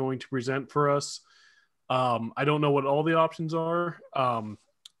that they're going to present for us. I don't know what all the options are.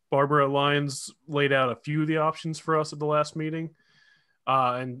 Barbara Lyons laid out a few of the options for us at the last meeting,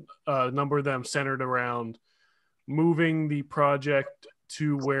 and a number of them centered around moving the project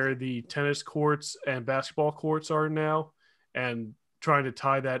to where the tennis courts and basketball courts are now, and trying to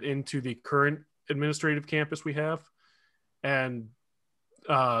tie that into the current administrative campus we have, and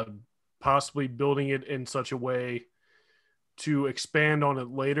possibly building it in such a way to expand on it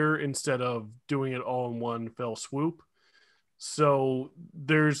later instead of doing it all in one fell swoop. So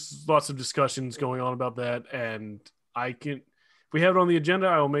there's lots of discussions going on about that, and if we have it on the agenda,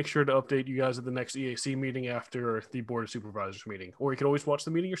 I will make sure to update you guys at the next EAC meeting after the Board of Supervisors meeting, or you can always watch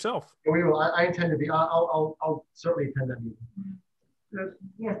the meeting yourself. I intend to be. I'll certainly attend that meeting.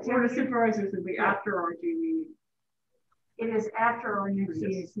 The Board of Supervisors will be after our G meeting. It is after our next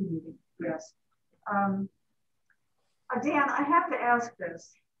EAC meeting. Yes. Dan, I have to ask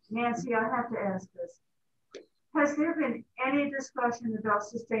this. Nancy, I have to ask this. Has there been any discussion about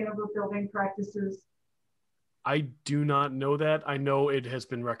sustainable building practices? I do not know that. I know it has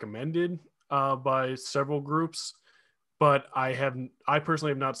been recommended by several groups, but I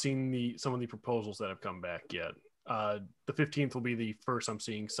personally have not seen some of the proposals that have come back yet. The 15th will be the first I'm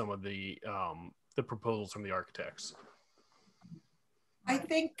seeing some of the proposals from the architects. I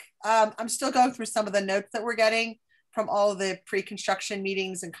think I'm still going through some of the notes that we're getting from all the pre-construction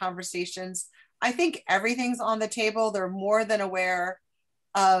meetings and conversations. I think everything's on the table. They're more than aware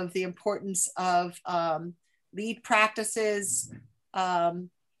of the importance of lead practices and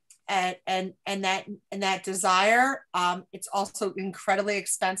that desire. It's also incredibly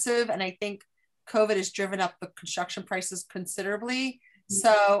expensive, and I think COVID has driven up the construction prices considerably.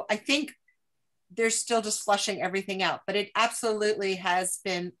 So I think they're still just flushing everything out, but it absolutely has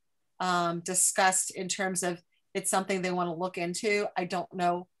been discussed in terms of it's something they want to look into. I don't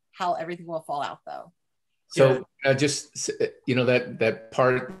know how everything will fall out though. So just, that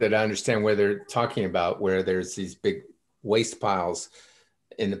part that I understand where they're talking about, where there's these big waste piles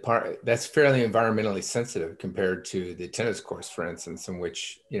in the park, that's fairly environmentally sensitive compared to the tennis courts, for instance, in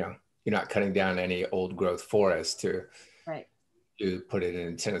which, you're not cutting down any old growth forest to put it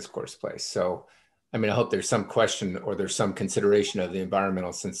in a tennis courts place. So, I hope there's some question or there's some consideration of the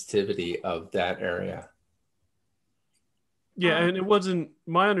environmental sensitivity of that area. Yeah, and it wasn't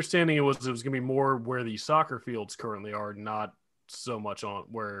my understanding. It was going to be more where the soccer fields currently are, not so much on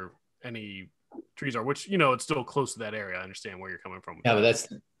where any trees are. Which it's still close to that area. I understand where you're coming from. Yeah, but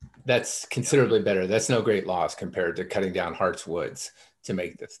that's considerably better. That's no great loss compared to cutting down Hart's Woods to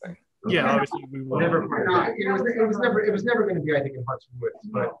make this thing. Yeah, obviously we will. It was never going to be, I think, in Hart's Woods,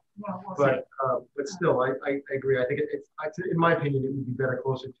 but still, I agree. I think it's in my opinion, it would be better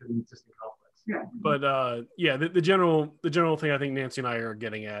closer to the existing complex. Yeah. But the general thing I think Nancy and I are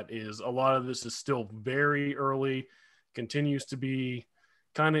getting at is a lot of this is still very early, continues to be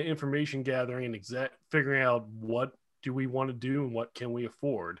kind of information gathering and figuring out what do we want to do and what can we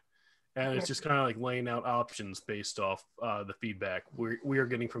afford. And it's just kind of like laying out options based off the feedback we are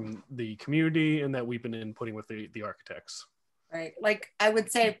getting from the community and that we've been inputting with the architects. Right. Like I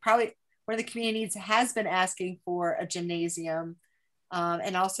would say probably one of the community needs has been asking for a gymnasium.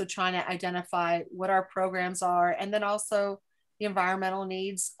 And also trying to identify what our programs are, and then also the environmental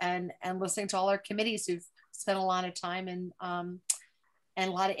needs, and listening to all our committees who've spent a lot of time and a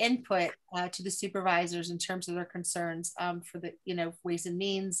lot of input to the supervisors in terms of their concerns for the Ways and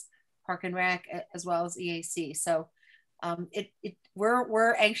Means, Park and Rec, as well as EAC. So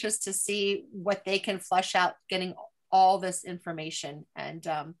we're anxious to see what they can flesh out, getting all this information and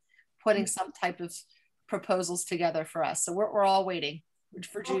putting some type of proposals together for us. So we're all waiting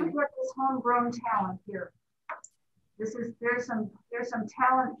for June. Don't forget this homegrown talent here. There's some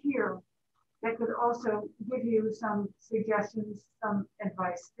talent here that could also give you some suggestions, some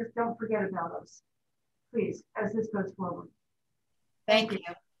advice. Just don't forget about us, please, as this goes forward. Thank you.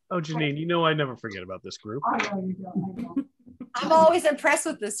 Oh, Janine, I never forget about this group. I know you don't. I know. I'm always impressed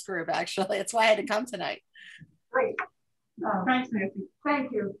with this group, actually. That's why I had to come tonight. Great. Thanks, Nancy.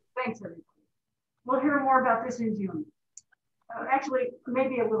 Thank you. Thanks, everybody. We'll hear more about this in June. Actually,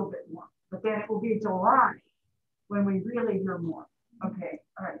 maybe a little bit more, but then it will be July when we really hear more. Okay.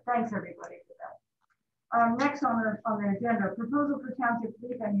 All right. Thanks, everybody, for Next on the agenda, proposal for township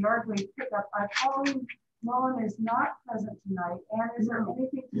leaf and yard waste pickup. Pauline Mullen is not present tonight. And is there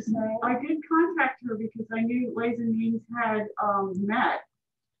anything to say? I did contact her because I knew Ways and Means had met.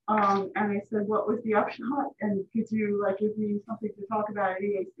 And I said, what was the upshot? And could you give me something to talk about at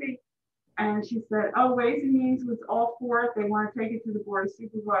EAC? And she said, oh, Ways and Means was all for it. They want to take it to the Board of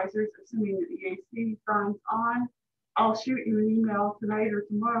Supervisors, assuming that EAC signs on. I'll shoot you an email tonight or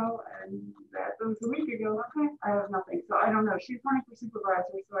tomorrow. And that was a week ago. Okay, I have nothing. So I don't know. She's running for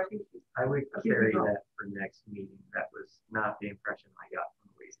supervisor, so I think she's I would carry that for next meeting. That was not the impression I got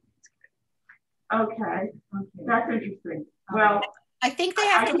from the Ways and Means Committee. Okay, that's interesting. Well, I think they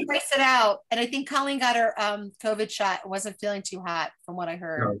have to price it out. And I think Colleen got her COVID shot. Wasn't feeling too hot from what I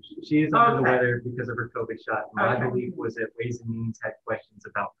heard. No, she is under the weather because of her COVID shot. My belief was that Ways and Means had questions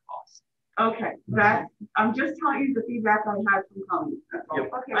about cost. Okay, I'm just telling you the feedback I had from Colleen. That's all.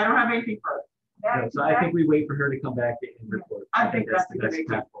 Yep. Okay, I don't have anything further. No, so I think we wait for her to come back and report. I think that's a good idea.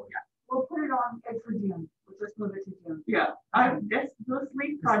 Yeah. We'll put it on for June. We'll just move it to June. Yeah, this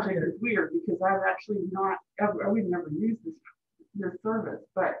leaf project is weird because I've actually we've never used this service,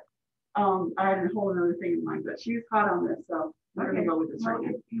 but I had a whole other thing in mind. But she's hot on this, so we're gonna go with this right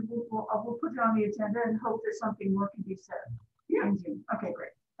now. We'll put it on the agenda and hope that something more can be said. Yeah. Okay,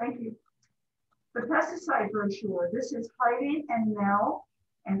 great. Thank you. The pesticide brochure. This is Heidi and Mel,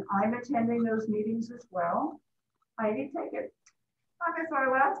 and I'm attending those meetings as well. Heidi, take it. Okay, so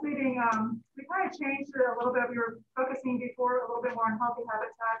our last meeting, we kind of changed it a little bit. We were focusing before a little bit more on healthy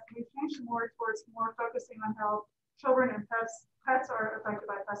habitats. We changed more towards more focusing on how children and pets are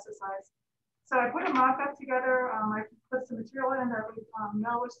affected by pesticides. So I put a mock-up together. I put some material in that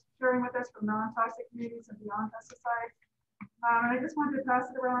Mel was sharing with us from non-toxic communities and beyond pesticides. And I just wanted to pass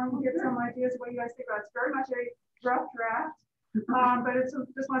it around and get some ideas of what you guys think about it. It's very much a rough draft, but it's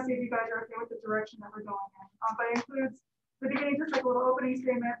just want to see if you guys are okay with the direction that we're going in. But it includes the beginning, just like a little opening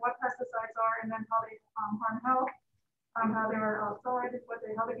statement, what pesticides are, and then how they harm health, how they're outside,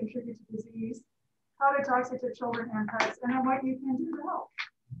 how they contribute to disease, how they're toxic to children and pets, and then what you can do to help.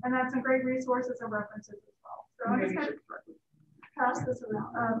 And that's some great resources and references as well. So I'm just going to pass this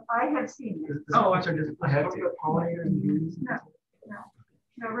around. I have seen it. Oh, I'm sorry. Does it have to pollinators and bees?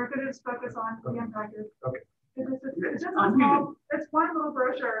 No, we're going to just focus on the impacted. Okay. It's just a small, it's one little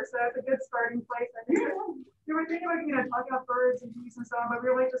brochure, so it's a good starting place. I think we were thinking about, talking about birds and bees and so on, but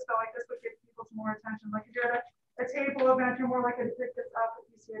really just felt like this would give people some more attention. Like if you had a table of it, you're more likely to pick this up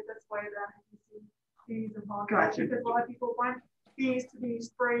if you see it this way than if you see bees and pollen. Gotcha. Because a lot of people want bees to be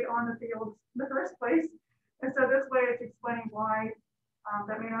sprayed on the fields in the first place. And so this way it's explaining why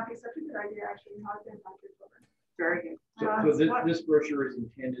that may not be such a good idea, actually, how to impact your children. Very good. So this brochure is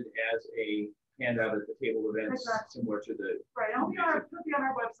intended as a handout at the table events, similar to the. Right, it'll be on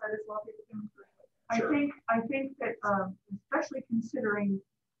our website as well. People can I think that especially considering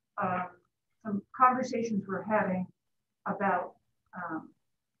some conversations we're having about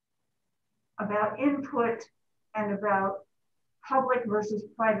input and about public versus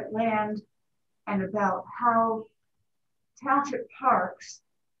private land and about how township parks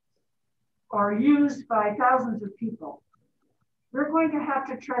are used by thousands of people. We're going to have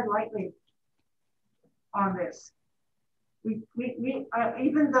to tread lightly on this.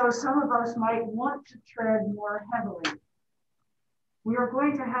 Even though some of us might want to tread more heavily, we are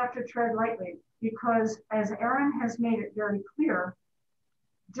going to have to tread lightly because, as Erin has made it very clear,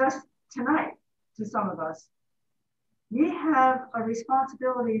 just tonight to some of us, we have a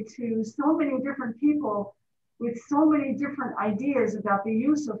responsibility to so many different people with so many different ideas about the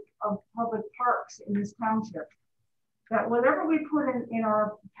use of public parks in this township, that whatever we put in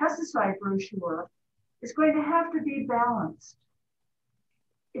our pesticide brochure is going to have to be balanced.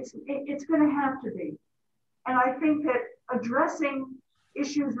 It's going to have to be. And I think that addressing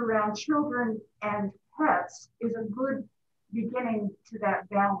issues around children and pets is a good beginning to that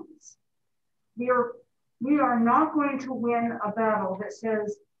balance. We are not going to win a battle that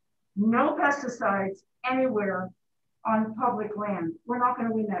says no pesticides anywhere on public land. We're not going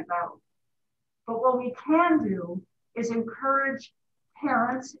to win that battle. But what we can do is encourage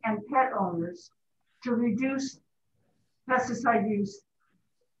parents and pet owners to reduce pesticide use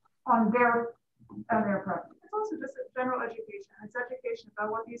on their property. It's also just a general education. It's education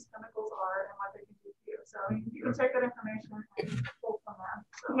about what these chemicals are and what they can do to you. So you can take that information and pull from that.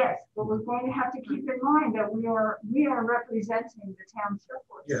 So. Yes, but we're going to have to keep in mind that we are representing the township.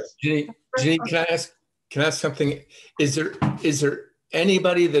 Yes. Jenny, can I ask something? Is there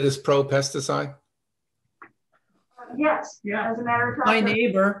anybody that is pro pesticide? Yes. Yeah. As a matter of fact, my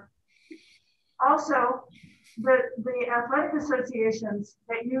neighbor. Also, the athletic associations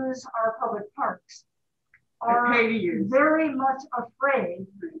that use our public parks are pay to use. very much afraid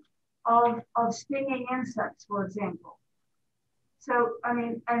of stinging insects, for example. So, I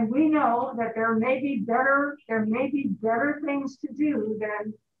mean, and we know that there may be better things to do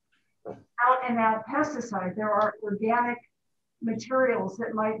than out and out pesticide. There are organic materials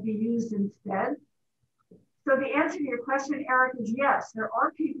that might be used instead. So the answer to your question, Eric, is yes, there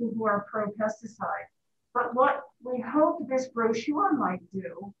are people who are pro-pesticide. But what we hope this brochure might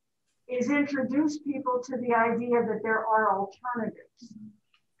do is introduce people to the idea that there are alternatives.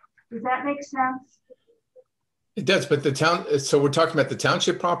 Does that make sense? It does, but the town, so we're talking about the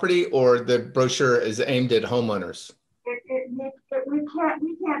township property, or the brochure is aimed at homeowners? We can't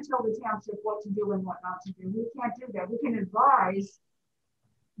tell the township what to do and what not to do. We can't do that. We can advise,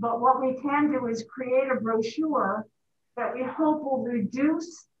 but what we can do is create a brochure that we hope will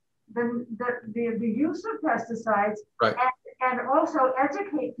reduce the use of pesticides, right, and also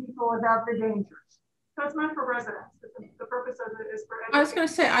educate people about the dangers. So it's meant for residents. The purpose of it is for education. I was going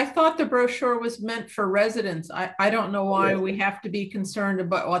to say, I thought the brochure was meant for residents. I don't know why we have to be concerned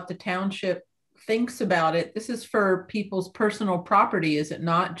about what the township thinks about it. This is for people's personal property, is it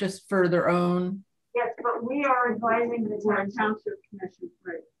not? Just for their own? Yes, but we are advising the township commission,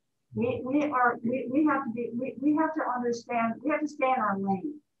 right? We have to understand, we have to stay in our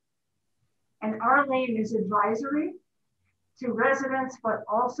lane. And our lane is advisory to residents, but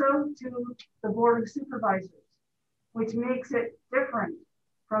also to the Board of Supervisors, which makes it different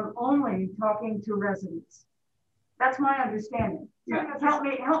from only talking to residents. That's my understanding. Yeah. Help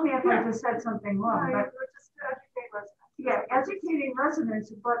me if I just said something wrong. No, but just educate residents. Yeah, educating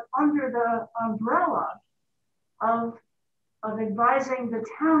residents, but under the umbrella of advising the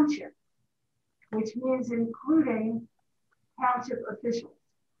township, which means including township officials.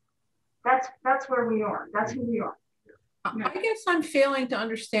 That's where we are. That's who we are. I guess I'm failing to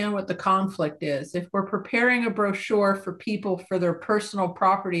understand what the conflict is. If we're preparing a brochure for people for their personal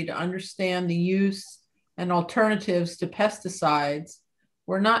property to understand the use and alternatives to pesticides,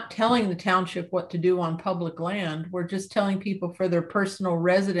 we're not telling the township what to do on public land. We're just telling people for their personal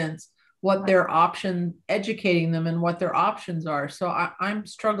residence what their option, educating them and what their options are. So I'm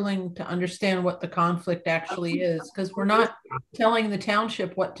struggling to understand what the conflict actually is, because we're not telling the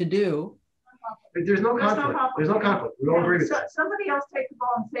township what to do. There's no conflict. There's no conflict. We all agree with that. Somebody else take the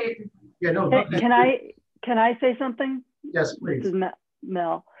ball and say it. Yeah, no. Can I say something? Yes, please. This is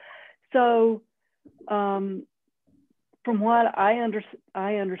Mel. So, from what I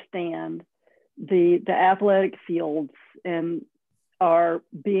understand, the athletic fields are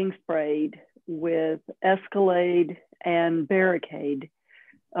being sprayed with Escalade and Barricade,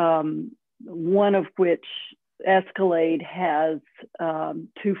 one of which Escalade has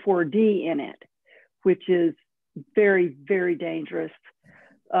 2,4-D in it, which is very, very dangerous.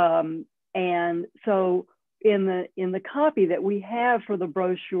 And so in the copy that we have for the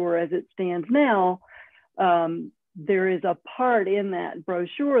brochure as it stands now, there is a part in that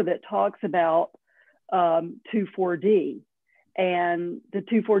brochure that talks about 2,4-D. And the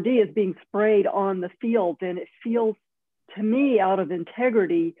 2,4-D is being sprayed on the fields, and it feels to me out of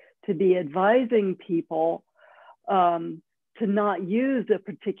integrity to be advising people to not use a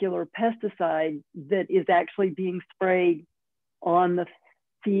particular pesticide that is actually being sprayed on the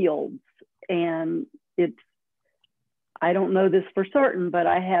fields. And I don't know this for certain, but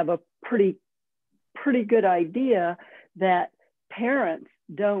I have a pretty good idea that parents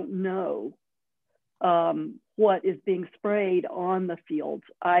don't know what is being sprayed on the fields.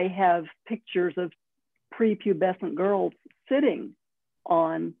 I have pictures of prepubescent girls sitting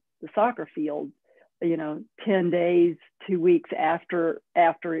on the soccer field, 10 days, 2 weeks after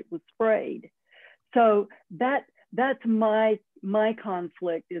it was sprayed. So that's my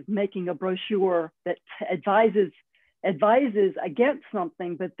conflict, is making a brochure that advises against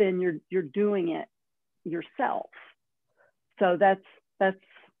something, but then you're doing it yourself. So that's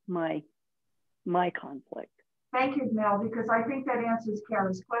my conflict. Thank you, Mel, because I think that answers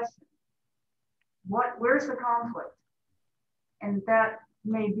Kara's question. Where's the conflict? And that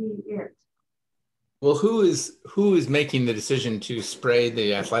may be it. Well, who is making the decision to spray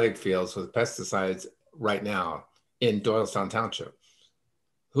the athletic fields with pesticides right now in Doylestown Township?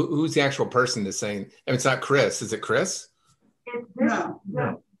 Who's the actual person that's saying? I mean, it's not Chris. Is it Chris? No.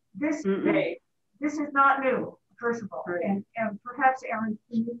 This is not new, first of all, and perhaps Aaron.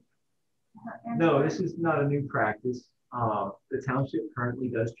 No, this is not a new practice. The township currently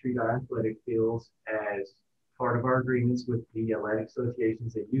does treat our athletic fields as part of our agreements with the athletic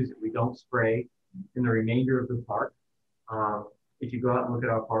associations that use it. We don't spray in the remainder of the park. If you go out and look at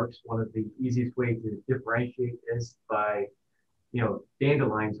our parks, one of the easiest ways to differentiate is by,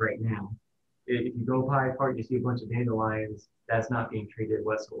 dandelions right now if you go by a park, you see a bunch of dandelions, that's not being treated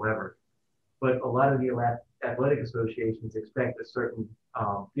whatsoever. But a lot of the athletic associations expect a certain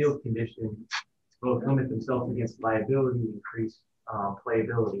field condition to both limit themselves against liability and increase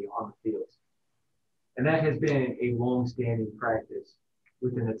playability on the fields. And that has been a long-standing practice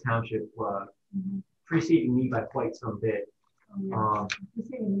within the township, preceding me by quite some bit. And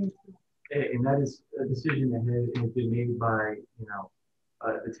that is a decision that has been made by,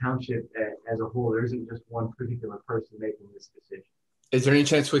 the township as a whole. There isn't just one particular person making this decision. Is there any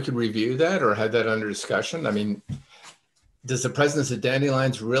chance we could review that or have that under discussion? I mean, does the presence of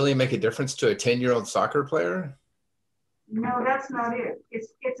dandelions really make a difference to a 10-year-old soccer player? No, that's not it.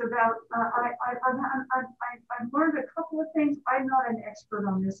 It's about, I've learned a couple of things. I'm not an expert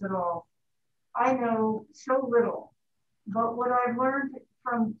on this at all. I know so little, but what I've learned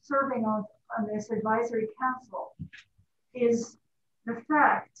from serving on this advisory council is the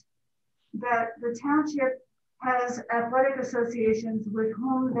fact that the township has athletic associations with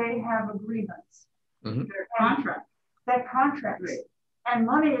whom they have agreements. Their contract. That contracts. Right. And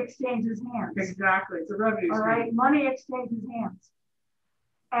money exchanges hands. Exactly, it's a revenue stream. All right, money exchanges hands.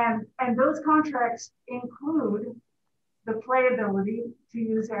 And those contracts include the playability, to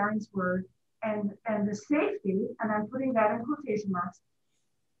use Aaron's word, and the safety, and I'm putting that in quotation marks,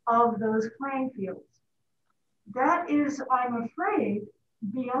 of those playing fields. That is, I'm afraid,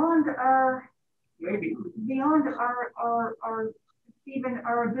 beyond our even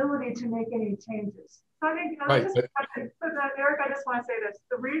our ability to make any changes. So I think, right. Eric, I just want to say this.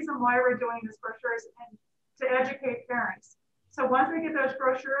 The reason why we're doing this brochure is to educate parents. So once they get those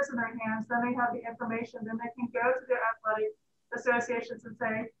brochures in their hands, then they have the information, then they can go to the athletic associations and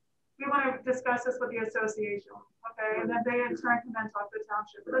say, we want to discuss this with the association, okay? And then they in turn can then talk to the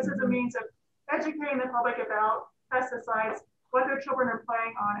township. But this is a means of educating the public about pesticides, what their children are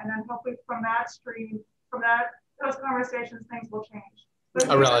playing on, and then hopefully from that stream, from those conversations, things will change. But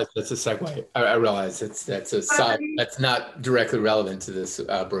I realize that's a segue. I realize that's a side that's not directly relevant to this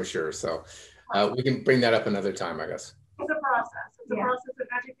brochure. So we can bring that up another time, I guess. It's a process. It's a process of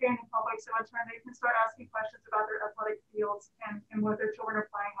educating the public, so in turn they can start asking questions about their athletic fields and what their children are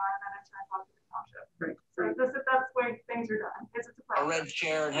playing on, and then in turn talk to the township. Right. So that's the way things are done. It's a process. A red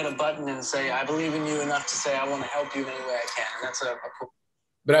chair and hit a button and say, I believe in you enough to say I want to help you in any way I can. And that's a cool.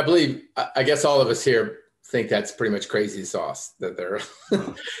 But I guess all of us here think that's pretty much crazy sauce that they're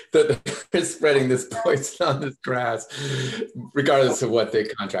spreading this poison on this grass, regardless of what the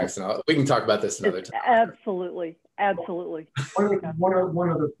contracts and all. We can talk about this another time. Absolutely. One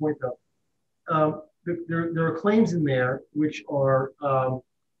other point though. There are claims in there which are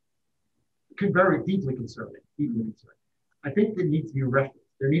very deeply concerning. I think there needs to be a reference.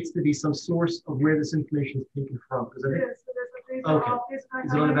 There needs to be some source of where this information is taken from. Because I think, okay. Is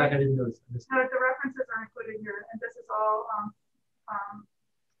it on the back? I didn't notice. No, the references are included here, and this is all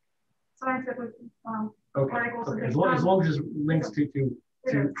scientific articles. Okay. As long as there's links to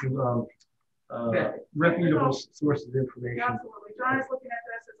reputable sources of information. Absolutely. John is looking at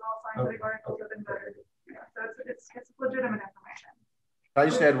this. It's all scientific articles that have been vetted. Yeah, so it's legitimate information. Can I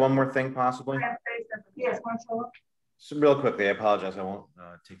just add one more thing, possibly? Yes, Marcella. So real quickly, I apologize. I won't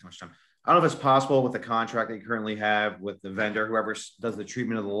take too much time. I don't know if it's possible with the contract that you currently have with the vendor, whoever does the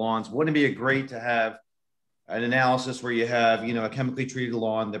treatment of the lawns. Wouldn't it be great to have an analysis where you have, a chemically treated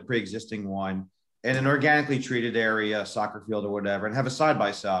lawn, the pre-existing one, and an organically treated area, soccer field or whatever, and have a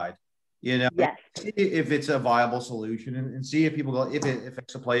side-by-side, yes. if it's a viable solution and see if people go, if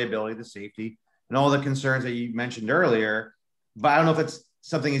it's the playability, the safety, and all the concerns that you mentioned earlier. But I don't know if it's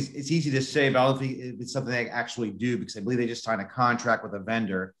something, it's easy to say, but I don't think it's something they actually do, because I believe they just sign a contract with a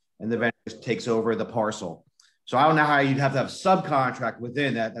vendor and the vendor just takes over the parcel. So I don't know how you'd have to have subcontract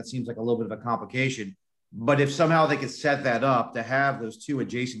within that. That seems like a little bit of a complication. But if somehow they could set that up to have those two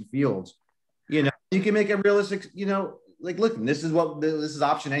adjacent fields, you can make it realistic, like, look, this is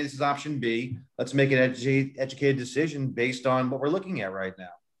option A, this is option B. Let's make an educated decision based on what we're looking at right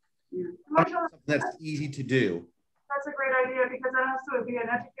now. Yeah. That's easy to do. That's a great idea, because that also would be an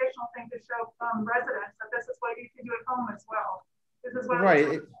educational thing to show residents that this is what you can do at home as well. This is what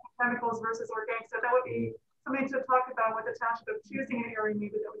chemicals versus organic. So that would be something to talk about with the township of choosing an area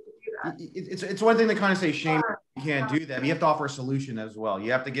maybe that we could do that. It's one thing to kind of say, shame, you can't do that. But you have to offer a solution as well.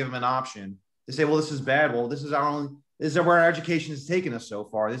 You have to give them an option to say, well, this is bad. Well, this is where our education has taken us so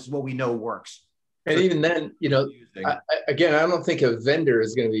far. This is what we know works. And so even then, again, I don't think a vendor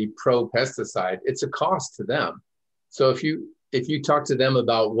is going to be pro pesticide. It's a cost to them. So if you talk to them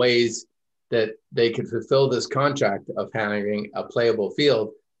about ways that they could fulfill this contract of having a playable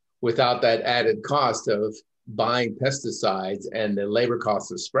field without that added cost of buying pesticides and the labor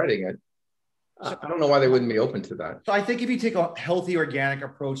costs of spreading it, I don't know why they wouldn't be open to that. So I think if you take a healthy organic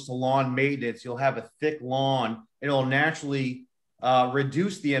approach to lawn maintenance, you'll have a thick lawn. It'll naturally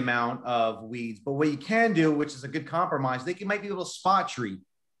reduce the amount of weeds. But what you can do, which is a good compromise, they might be able to spot treat.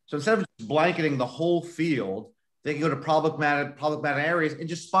 So instead of just blanketing the whole field, they can go to problematic areas and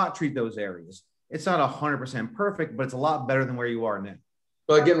just spot treat those areas. It's not 100% perfect, but it's a lot better than where you are now.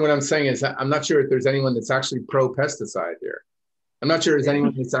 Well, again, what I'm saying is I'm not sure if there's anyone that's actually pro-pesticide here. I'm not sure there's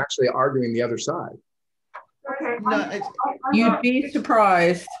anyone that's actually arguing the other side. Okay. No, you'd be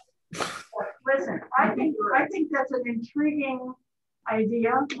surprised. Listen, I think that's an intriguing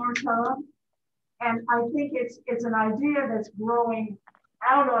idea, Marcella, and I think it's an idea that's growing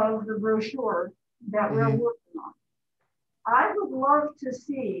out of the brochure that we're working on. I would love to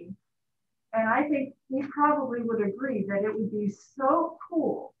see, and I think we probably would agree that it would be so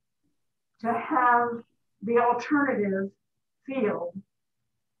cool to have the alternative field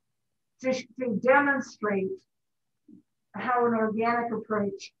to demonstrate how an organic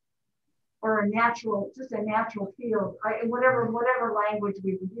approach or just a natural field, whatever language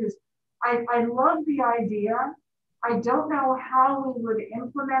we would use. I love the idea. I don't know how we would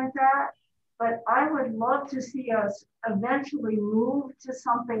implement that, but I would love to see us eventually move to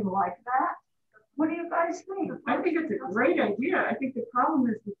something like that. What do you guys think? I think it's a great idea. I think the problem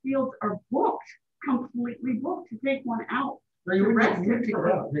is the fields are booked, completely booked. To take one out. No, you wouldn't take it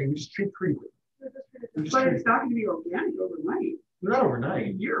out. You just treat treat it. But it's not going to be organic overnight. Not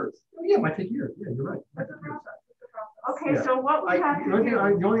overnight. Years. Oh, yeah, it might take years. Yeah, you're right. Okay, Yeah. so what we have to do. The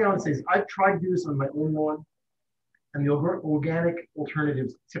only thing I would say is I've tried to do this on my own lawn, and the organic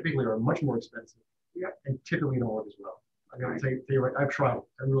alternatives typically are much more expensive. Yeah. And typically don't work as well. I gotta tell you right, I've tried it.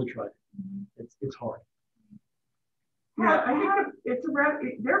 I really tried it. It's hard. Yeah, I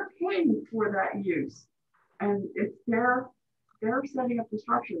think they're paying for that use, and it's they're setting up the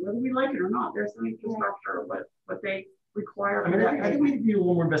structure, whether we like it or not. They're setting up the structure, what they require. I mean, I think we need to do a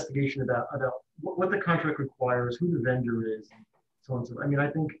little more investigation about what the contract requires, who the vendor is, so on and so forth. I mean, I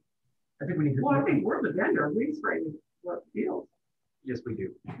think we need to. Well, I think we're the vendor. We spray what field. Yes, we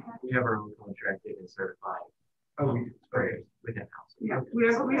do. We have our own contracted and certified sprayers within house. Yeah,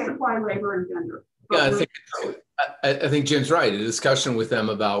 we supply labor and vendor. Yeah, I think Jim's right. A discussion with them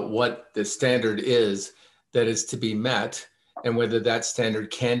about what the standard is that is to be met and whether that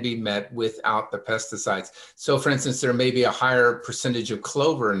standard can be met without the pesticides. So for instance, there may be a higher percentage of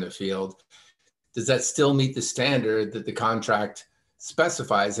clover in the field. Does that still meet the standard that the contract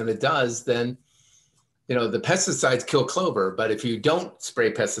specifies? And if it does, then the pesticides kill clover, but if you don't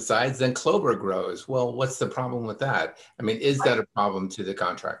spray pesticides, then clover grows. Well, what's the problem with that? I mean, is that a problem to the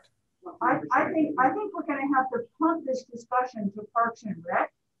contract? I think we're going to have to punt this discussion to Parks and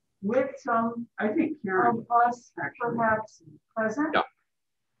Rec with some of us perhaps present. Yeah.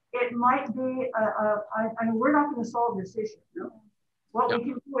 It might be I mean, we're not going to solve this issue. No? What we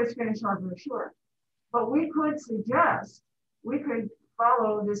can do is finish our brochure, but we could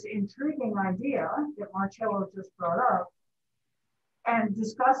follow this intriguing idea that Marcello just brought up and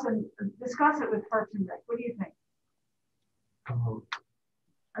discuss it with Parks and Rec. What do you think?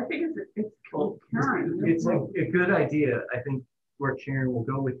 I think it's Karen. It's a good idea. I think where Karen will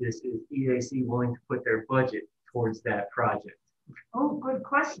go with this is EAC willing to put their budget towards that project. Oh, good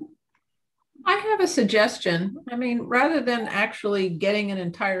question. I have a suggestion. I mean, rather than actually getting an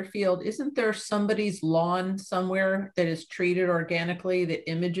entire field, isn't there somebody's lawn somewhere that is treated organically that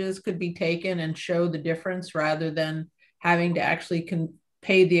images could be taken and show the difference rather than having to actually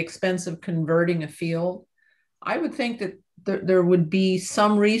pay the expense of converting a field? I would think that there would be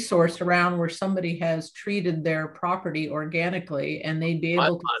some resource around where somebody has treated their property organically and they'd be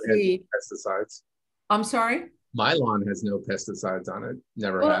able to see pesticides. I'm sorry? My lawn has no pesticides on it.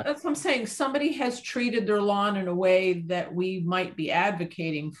 Never Well, had. that's what I'm saying. Somebody has treated their lawn in a way that we might be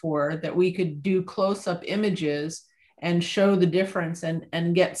advocating for, that we could do close-up images and show the difference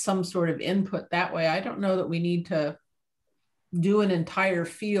and get some sort of input that way. I don't know that we need to do an entire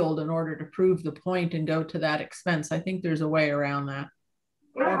field in order to prove the point and go to that expense. I think there's a way around that.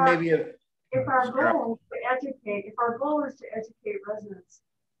 If our goal is to educate residents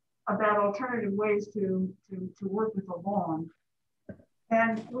about alternative ways to work with the lawn,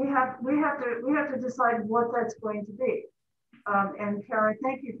 and we have to decide what that's going to be. And Karen,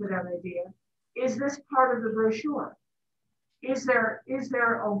 thank you for that idea. Is this part of the brochure? Is there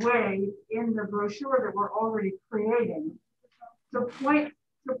a way in the brochure that we're already creating to point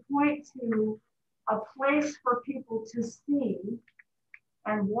to a place for people to see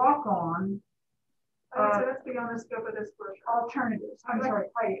and walk on So that's beyond the scope of this brochure. Alternatives. I'm sorry,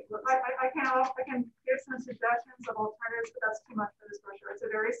 Heidi. I can give some suggestions of alternatives, but that's too much for this brochure. It's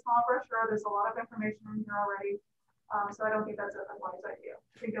a very small brochure. There's a lot of information in here already. So I don't think that's a wise idea.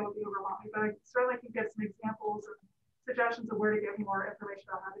 I think that would be overwhelming, but I certainly can get some examples of suggestions of where to get more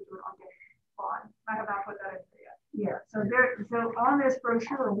information on how to do it on. I have not put that in here yet. Yeah, so on this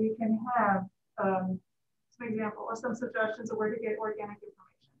brochure, we can have some example or some suggestions of where to get organic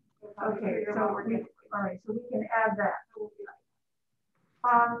information. Okay, so all right, so we can add that.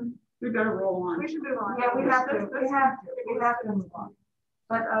 We better roll on. We should move on. Yeah, we have to move on.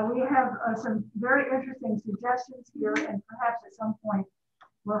 But we have some very interesting suggestions here, and perhaps at some point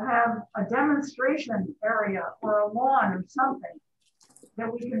we'll have a demonstration area or a lawn or something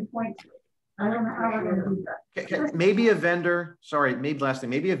that we can point to. I don't know how we're going to do that. Maybe a vendor, sorry, maybe last thing,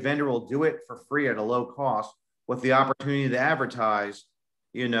 maybe a vendor will do it for free at a low cost with the opportunity to advertise,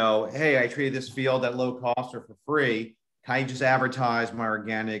 you know, hey, I treated this field at low cost or for free. Can I just advertise my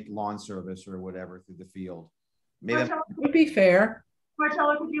organic lawn service or whatever through the field? Maybe that would be fair.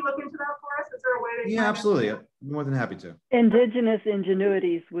 Marcella, could you look into that for us? Is there a way to? Yeah, absolutely. I'm more than happy to. Indigenous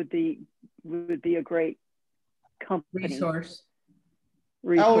Ingenuities would be a great company. Resource.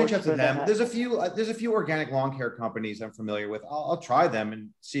 I'll reach out to them. There's a few organic lawn care companies I'm familiar with. I'll try them and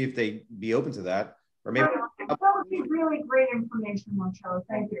see if they'd be open to that. Or maybe that would be really great information, Marcella.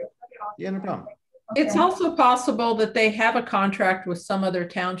 Thank you. Yeah, no problem. Okay. It's also possible that they have a contract with some other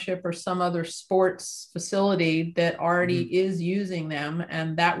township or some other sports facility that already is using them,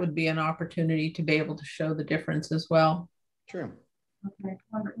 and that would be an opportunity to be able to show the difference as well. True. Okay,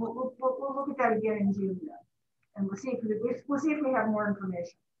 we'll look at that again in June then, and we'll see if we have more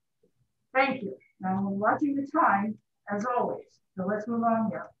information. Thank you. Now we're watching the time as always, so let's move on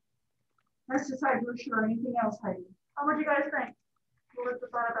here. Let's decide brochure. Anything else, Heidi? What do you guys think? What's the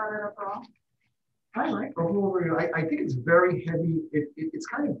thought about it overall? I like overall. I think it's very heavy. It's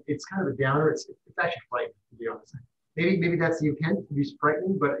kind of a downer. It's actually frightening, to be honest. Maybe that's the intent to be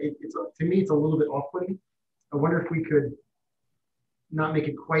frightening, but it's to me it's a little bit off-putting. I wonder if we could not make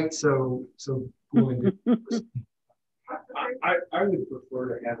it quite so cool. I would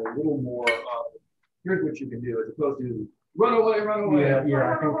prefer to have a little more. Here's what you can do, as opposed to run away.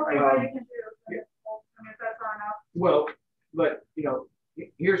 Yeah. Well, but you know,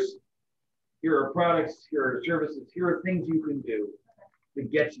 here are products, here are services, here are things you can do to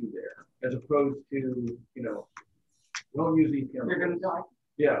get you there, as opposed to, you know, don't use these chemicals. You're going to die.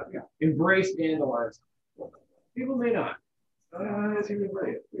 Yeah. Embrace dandelions. People may not.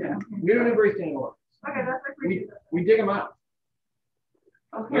 Yeah. We don't embrace dandelions. Okay, that's we dig them out.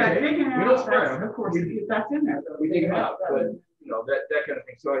 Okay. Yeah, digging we out, don't spray them. of course, that's in there. We dig them out, but you know that kind of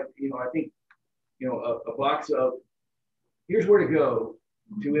thing. So I think a box of here's where to go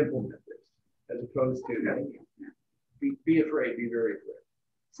to implement this, as opposed to be afraid, be very afraid.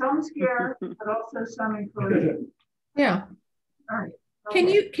 Some scare, but also some encouraging. Yeah. All right.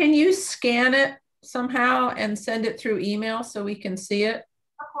 Okay. Can you scan it somehow and send it through email so we can see it?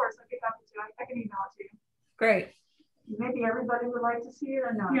 Of course, I'd be happy to. I can email it to you. Great. Maybe everybody would like to see it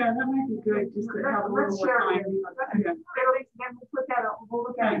or not. Yeah, that might be good. Just to have a little more time. Then we'll we'll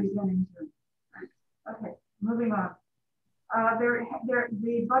look at it again in June. Okay, moving on.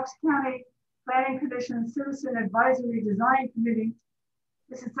 The Bucks County Planning Commission Citizen Advisory Design Committee.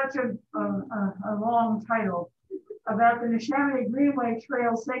 This is such a long title. About the Neshaminy Greenway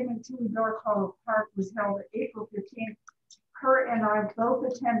Trail Segment 2 Dark Hollow Park was held April 15th. Kurt and I both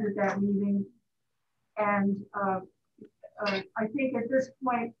attended that meeting. And I think at this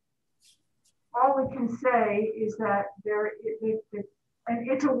point, all we can say is that and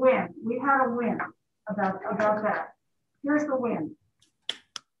it's a win. We had a win about that. Here's the win.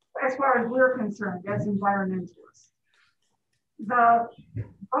 As far as we're concerned, as environmentalists. The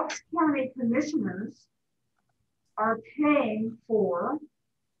Bucks County commissioners are paying for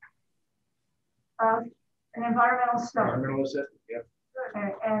an environmental study. Environmental assessment, yeah.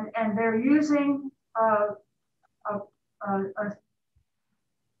 And they're using a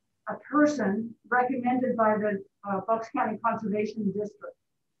person recommended by the Bucks County Conservation District.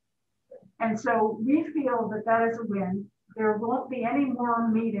 And so we feel that that is a win. There won't be any more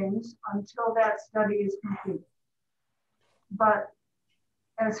meetings until that study is completed. But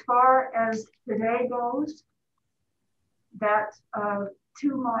as far as today goes, that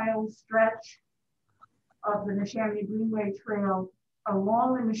 2-mile stretch of the Neshaminy Greenway Trail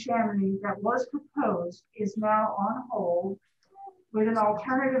along the Neshaminy that was proposed is now on hold with an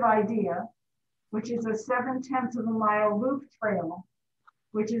alternative idea, which is a 7/10 of a mile loop trail,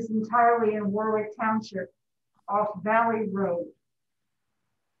 which is entirely in Warwick Township off Valley Road.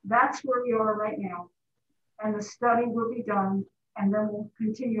 That's where we are right now. and the study will be done, and then we'll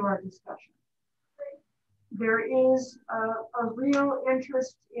continue our discussion. There is a real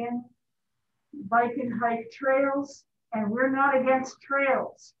interest in bike and hike trails, and we're not against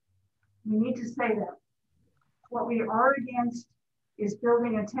trails. We need to say that. What we are against is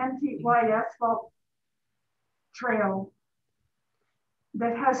building a 10 feet wide asphalt trail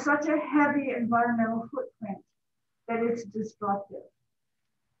that has such a heavy environmental footprint that it's destructive.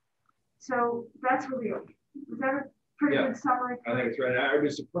 So that's where we are. Is that a pretty good summary? I think it's right. I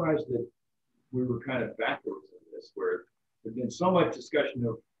was surprised that we were kind of backwards in this, where there's been so much discussion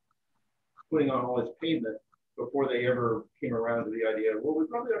of putting on all this pavement before they ever came around to the idea, well, we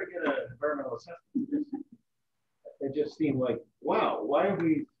probably ought to get an environmental assessment. It just seemed like, wow, why have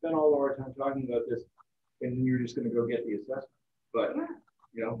we spent all of our time talking about this and then you're just going to go get the assessment? But,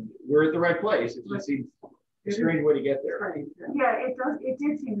 you know, we're at the right place. It just seems a strange way to get there. Yeah, it does. It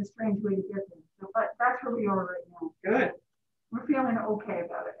did seem a strange way to get there. So, but that's where we are right now. Good. We're feeling okay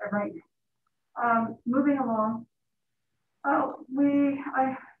about it right now. Moving along. I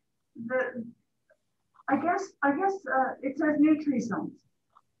guess it says new tree zones.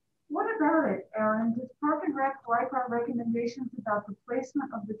 What about it, Aaron? Does Park and Rec like our recommendations about the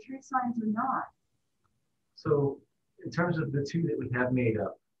placement of the tree signs or not? So in terms of the two that we have made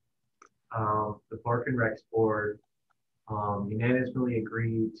up, the Park and Rec board unanimously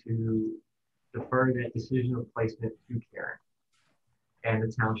agreed to defer that decision of placement to Karen and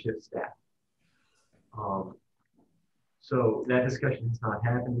the township staff. So that discussion has not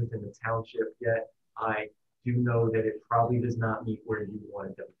happened within the township yet. I do know that it probably does not meet where you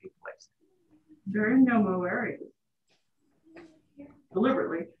wanted them to be placed. They're in no-mow areas.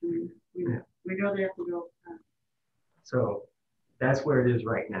 Deliberately. We know they have to go. So that's where it is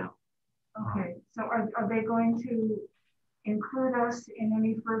right now. Okay, so are they going to include us in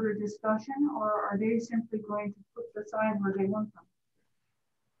any further discussion, or are they simply going to put the sign where they want them?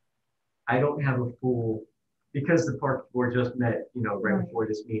 I don't have a full, because the park board just met, you know, right before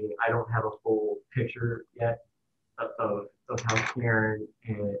this meeting, I don't have a full picture yet of how Karen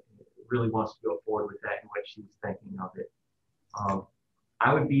really wants to go forward with that and what she's thinking of it.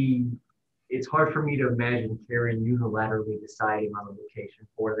 It's hard for me to imagine Karen unilaterally deciding on a location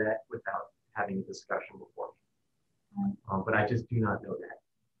for that without having a discussion before. But I just do not know that.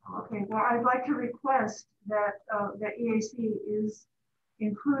 Okay, well, I'd like to request that that EAC is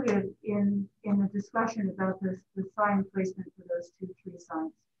included in the discussion about the sign placement for those two tree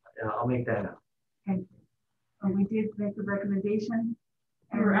signs. I'll make that up. Thank you. And we did make the recommendation.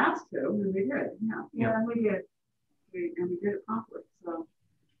 We were asked to, and we did. Yeah, we did. And we did accomplish. So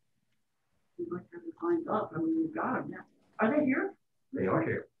we'd like to have them signed up. I mean, we've got them. Yeah. Are they here? They are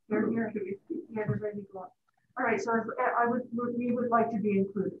here. They're here. Yeah, they're ready to go up. All right. So we would like to be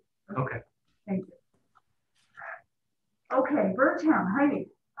included. Okay. Thank you. Okay, Birdtown, Heidi.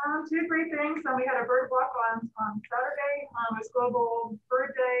 Two great things. We had a bird walk on Saturday. It was Global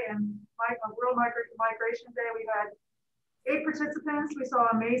Bird Day and World Migration Day. We had 8 participants. We saw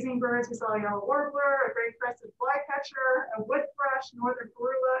amazing birds. We saw a yellow warbler, a great crested flycatcher, a wood thrush, northern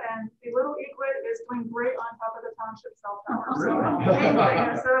garula, and the little eaglet is doing great on top of the township cell tower. So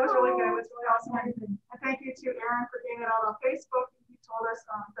that was really good. It was really awesome. And thank you to Aaron for getting it out on Facebook. He told us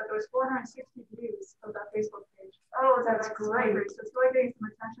that there was 460 views of that Facebook page. Oh, that's great. So it's really getting some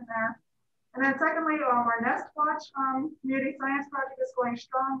attention there. And then secondly, our Nest Watch community science project is going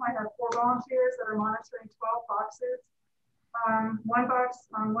strong. I have 4 volunteers that are monitoring 12 boxes. One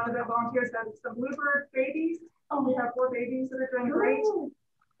box, one of the volunteers has some bluebird babies. We have 4 babies that are doing great.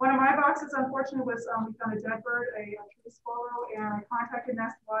 One of my boxes, unfortunately, was we found a dead bird, a tree swallow, and I contacted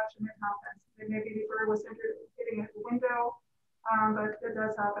Nest Watch, and it happens. Maybe the bird was injured hitting at the window, but it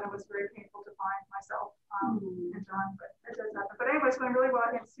does happen. It was very painful to find myself and John, but it does happen. But anyway, it's going really well.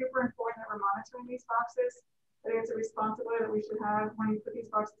 I think it's super important that we're monitoring these boxes. I think it's a responsibility that we should have when you put these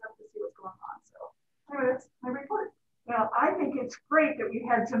boxes up to see what's going on. So anyway, that's my report. Well, I think it's great that we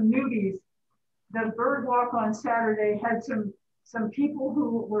had some newbies. The bird walk on Saturday had some people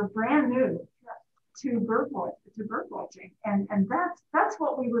who were brand new to bird watching, and that's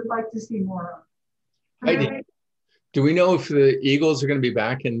what we would like to see more of. Heidi, do we know if the Eagles are going to be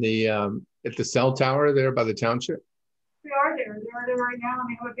back in the at the cell tower there by the township? They are there. They are there right now. I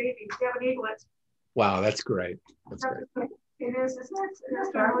mean, with babies, they have an eaglet. Wow, that's great. That's great. It is, isn't it? It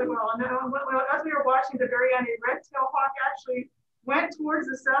is really well. And then as we were watching the very end, a red-tailed hawk actually went towards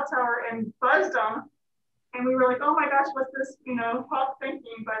the cell tower and buzzed them. And we were like, oh my gosh, what's this, hawk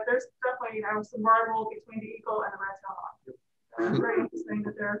thinking? But there's definitely, some rival between the eagle and the red-tailed hawk. It's very interesting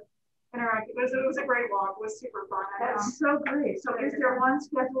that they're interactive. It was a great walk. It was super fun. That's so great. So is there one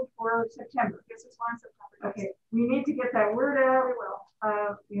scheduled for September? Yes, it's one September. Okay, we need to get that word out. We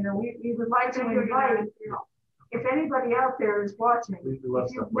will. You know, we would like to invite, if anybody out there is watching, if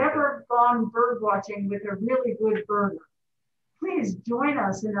you've never gone bird watching with a really good birder, please join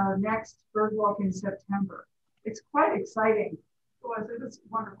us in our next bird walk in September. It's quite exciting. It was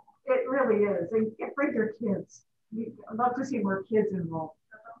wonderful. It really is. And bring your kids. I'd love to see more kids involved.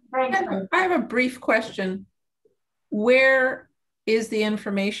 Thanks. I have a brief question. Where is the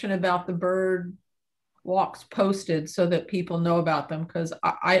information about the bird walks posted so that people know about them? Because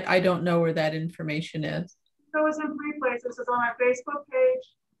I don't know where that information is. So it was in 3 places. It was on our Facebook page,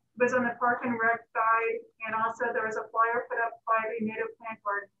 it was on the Park and Rec guide, and also there was a flyer put up by the Native Plant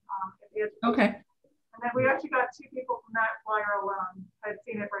Garden. Okay. And then we actually got 2 people from that flyer alone. I'd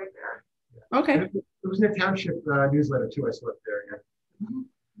seen it right there. Okay. It was in the township newsletter too. I saw it there. Yeah.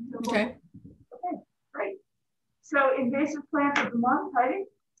 Okay. Okay, great. So invasive plants of the month, Heidi?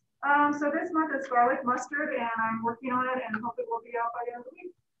 So this month is garlic mustard, and I'm working on it and hope it will be out by the end of the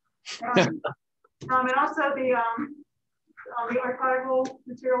week. And also the archival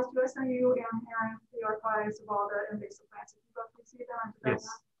materials to SNU and the archives of all the invasive plants. If you go to see them, yes.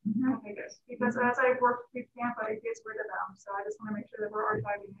 Okay, good. Because as I work with Tampa, it gets rid of them. So I just want to make sure that we're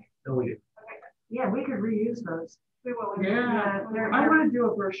archiving it. No, we did. Okay, good. Yeah, we could reuse those. We will. Yeah, I want to do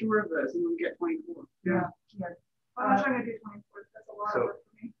a brochure of those and we get 24. Yeah. I'm not trying to do 24. That's a lot of work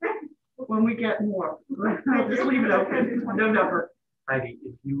for me. When we get more, I'll just leave it open. No number. Heidi,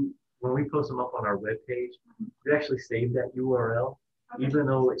 when we post them up on our webpage, we actually save that URL. Okay. Even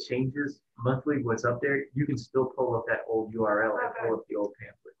though it changes monthly, what's up there, you can still pull up that old URL and pull up the old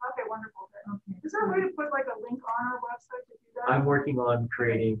pamphlet. Okay, wonderful. Okay. Is there a way to put like a link on our website to do that? I'm working on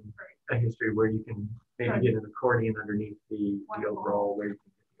creating a history where you can maybe get an accordion underneath the overall where you can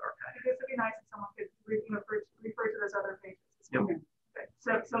get the archive. Because it'd be nice if someone could refer to those other pages. Yep. Okay.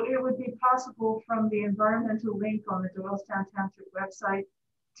 So it would be possible from the environmental link on the Doylestown Township website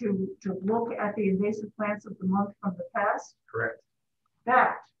to look at the invasive plants of the month from the past. Correct.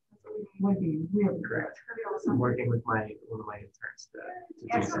 That would be really correct. Awesome. I'm working with one of my interns to do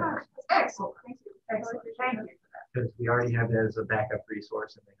that. Excellent. Thank you. Excellent. Thank you for that. Because we already have that as a backup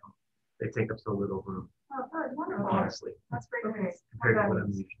resource, and they take up so little room. Oh, good. Wonderful. Honestly. That's great. Okay. Compared to what I'm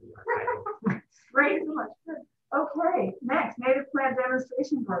usually archiving. Great. So much. Good. Okay. Next, native plant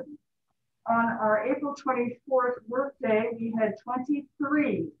demonstration garden. On our April 24th workday, we had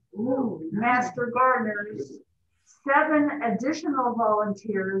 23 master gardeners, 7 additional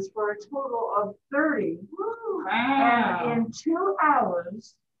volunteers for a total of 30. Wow. And in 2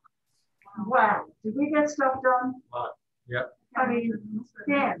 hours, wow, did we get stuff done? Yep. I mean,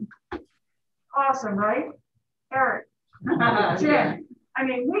 Dan, awesome, right? Eric, Jen, I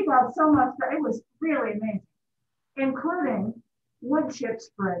mean, we got so much, it was really amazing, including wood chip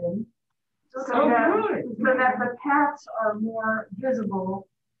spreading. So that the paths are more visible,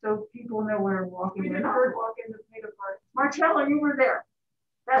 so people know where we're walking. We did bird walk in the native park. Marcello, you were there.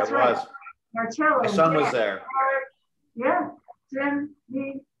 That's right. Marcello. My son was Jen, there. Eric, yeah, Jen,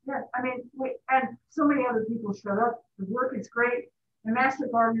 me, yeah. I mean, and so many other people showed up. The work is great. The master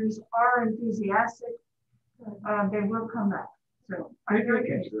gardeners are enthusiastic. They will come back. So I'm very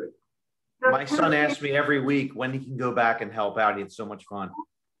interested. My son asks me every week when he can go back and help out. He had so much fun.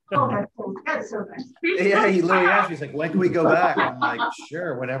 Oh, that's so nice. Yeah, he literally asked me, he's like, when can we go back? I'm like,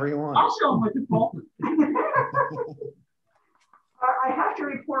 sure, whenever you want. I'll show him what to pull. I have to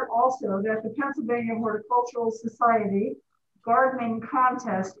report also that the Pennsylvania Horticultural Society gardening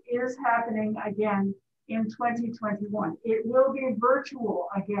contest is happening again in 2021. It will be virtual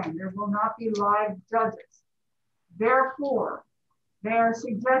again. There will not be live judges. Therefore, they are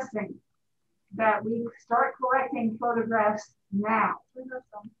suggesting that we start collecting photographs now.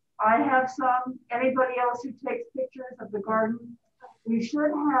 I have some. Anybody else who takes pictures of the garden? We should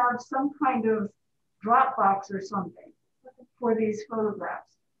have some kind of Dropbox or something for these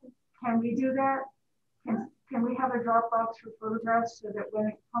photographs. Can we do that? Can we have a Dropbox for photographs so that when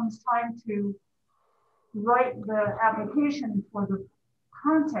it comes time to write the application for the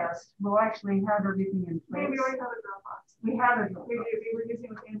contest, we'll actually have everything in place? Maybe we already have a Dropbox. We have a Dropbox. We were using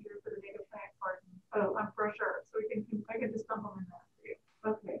with Andrew for the native plant garden. Oh, I'm for sure. So I can just dump them in that for you.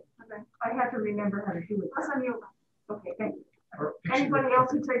 Okay. Okay. I have to remember how to do it. I'll send you. Okay, thank you. Anybody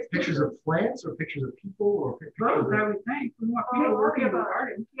else who takes pictures of plants or pictures of people or pictures Both, I would think. We want people working in the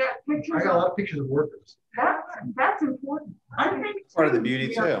garden. Yeah, pictures. I got a lot of pictures of workers. That's important. I think part of the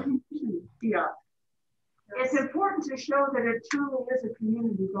beauty too. Yeah. It's important to show that it truly is a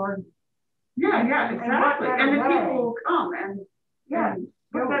community garden. Yeah, exactly. And the people will come and yeah.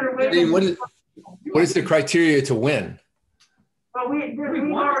 What better what is the criteria to win? Well, we've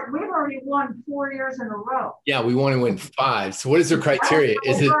already won 4 years in a row. Yeah, we want to win 5. So what is the criteria?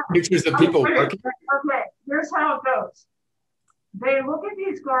 Is it pictures of people working? Okay, here's how it goes. They look at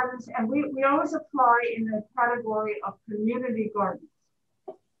these gardens, and we always apply in the category of community gardens.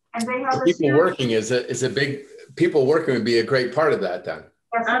 And they have people working is a big, people working would be a great part of that then.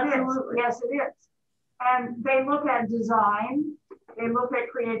 Yes, it is. Yes, it is. And they look at design, they look at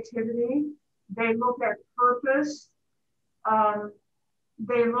creativity, they look at purpose,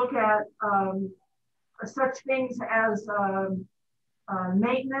 they look at such things as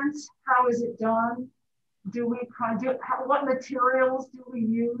maintenance. How is it done? What materials do we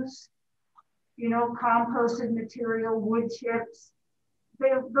use? You know, composted material, wood chips.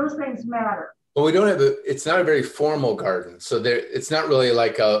 Those things matter. But we don't have it's not a very formal garden. So it's not really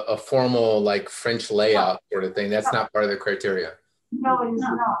like a formal, like French layout sort of thing. That's not part of the criteria. No, it is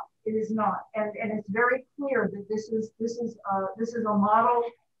not. It is not. And it's very clear that this is a model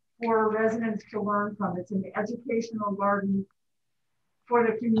for residents to learn from. It's an educational garden for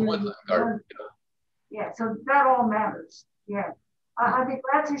the community. Yeah, so that all matters. Yeah. I'd be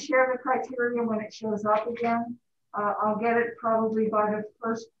glad to share the criteria when it shows up again. I'll get it probably by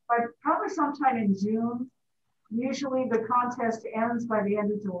probably sometime in June. Usually the contest ends by the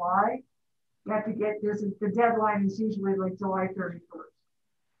end of July. You have to get the deadline is usually like July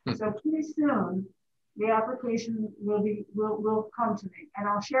 31st. So pretty soon the application will come to me and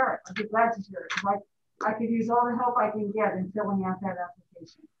I'll share it. I'd be glad to share it. I could use all the help I can get in filling out that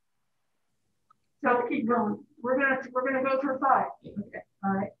application. So keep going. We're gonna go for 5. Okay.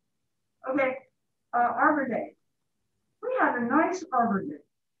 All right. Okay. Arbor Day. We had a nice Arbor Day.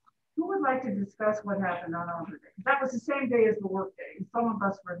 Who would like to discuss what happened on Arbor Day? That was the same day as the work day, and some of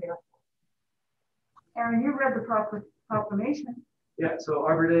us were there. Aaron, you read the proclamation. Yeah, so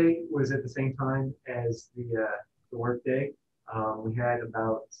Arbor Day was at the same time as the work day. We had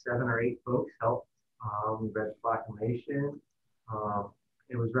about 7 or 8 folks help. We read the proclamation.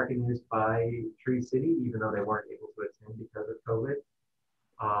 It was recognized by Tree City, even though they weren't able to attend because of COVID.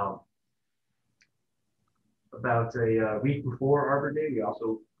 About a week before Arbor Day, we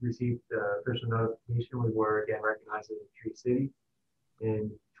also received official notification we were again recognized as Tree City in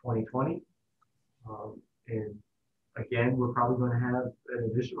 2020. And again, we're probably going to have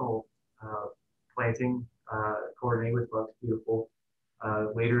an additional planting coordinated with Bucks Beautiful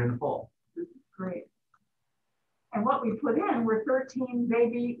later in the fall. Great. And what we put in were 13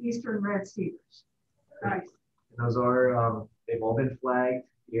 baby Eastern red cedars. Nice. And those are, they've all been flagged.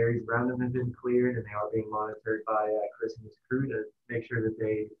 The areas around them have been cleared, and they are being monitored by Chris and his crew to make sure that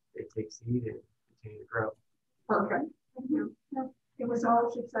they take seed and continue to grow. Perfect. Thank you. It was all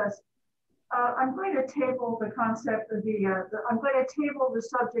a success. I'm going to table the concept of I'm going to table the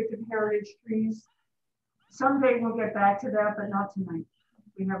subject of heritage trees. Someday we'll get back to that, but not tonight.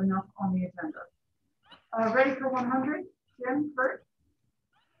 We have enough on the agenda. Ready for 100? Jim, Kurt?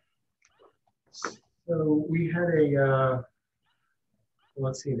 So we had a,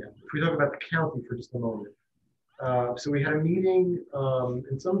 let's see now. If we talk about the county for just a moment. So we had a meeting,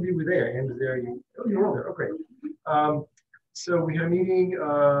 and some of you were there. Ann was there. You were all there. Oh, great. So we had a meeting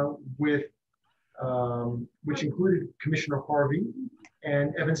with, which included Commissioner Harvey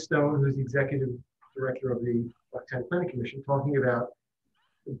and Evan Stone, who's the executive director of the Bucktown Planning Commission, talking about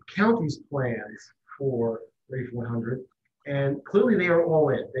the county's plans for Ready for 100. And clearly they are all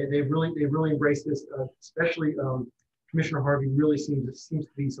in. They really embraced this, especially Commissioner Harvey really seems to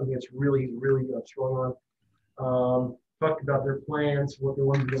be something that's really strong on. Talked about their plans, what they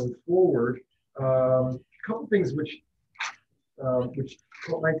want to do going forward. A couple things which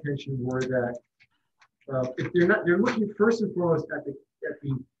caught my attention were that if they're looking first and foremost at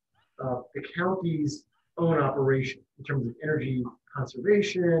the county's own operation in terms of energy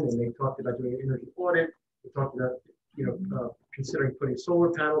conservation, and they talked about doing an energy audit. They talked about considering putting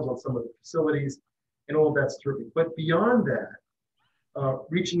solar panels on some of the facilities, and all of that's terrific. But beyond that,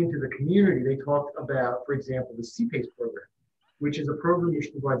 reaching into the community, they talked about, for example, the CPACE program, which is a program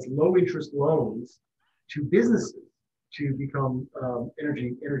which provides low interest loans to businesses to become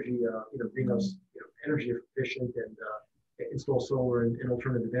greenhouse, energy efficient and install solar and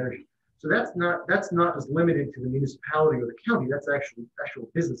alternative energy. So that's not as limited to the municipality or the county. That's actual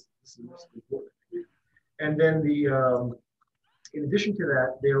business. This is important. And then in addition to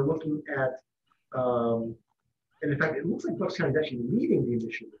that, they are looking at, and in fact, it looks like Bucks County is actually leading the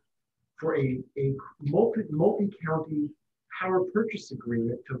initiative for a multi-county power purchase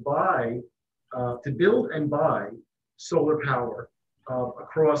agreement to build and buy solar power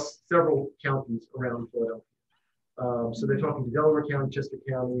across several counties around Philadelphia. So they're talking to Delaware County, Chester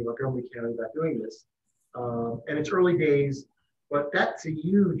County, Montgomery County about doing this. And it's early days, but that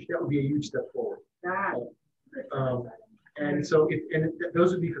would be a huge step forward. And so,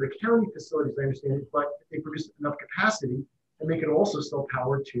 those would be for the county facilities, I understand it, but if they produce enough capacity, and they could also sell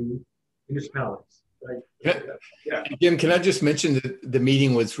power to municipalities. Right? Yeah. Jim, can I just mention that the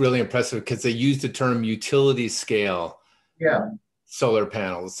meeting was really impressive because they used the term utility scale solar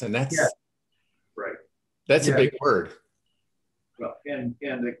panels, and that's right. That's a big word. Well, and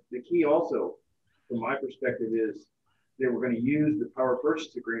the key also, from my perspective, is they were going to use the power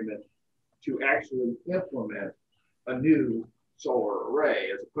purchase agreement to actually implement a new solar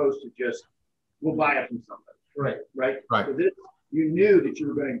array, as opposed to just we'll buy it from somebody. Right. So this, you knew that you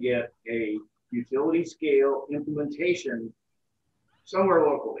were going to get a utility scale implementation somewhere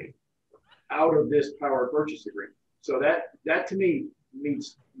locally out of this power purchase agreement. So that to me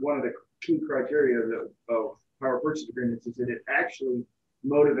meets one of the key criteria of power purchase agreements, is that it actually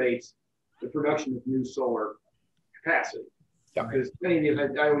motivates the production of new solar capacity. Because many of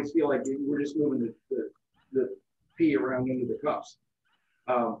these, I always feel like we're just moving the pea around into the cups.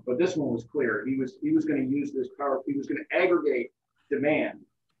 But this one was clear. He was going to use this power. He was going to aggregate demand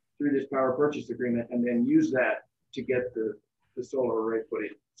through this power purchase agreement, and then use that to get the solar array put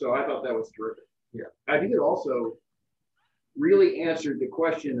in. So I thought that was terrific. Yeah, I think it also really answered the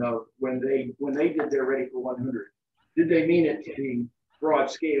question of when they did their Ready for 100, did they mean it to be broad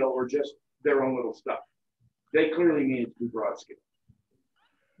scale or just their own little stuff? They clearly mean it to be broad scale.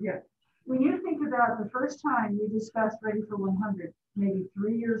 Yeah. When you think about the first time we discussed Ready for 100, maybe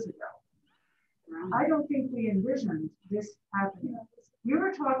 3 years ago, I don't think we envisioned this happening. You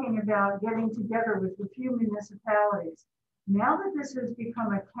were talking about getting together with a few municipalities. Now that this has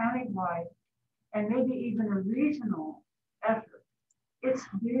become a countywide and maybe even a regional effort, it's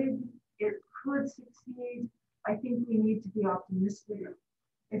big, it could succeed. I think we need to be optimistic.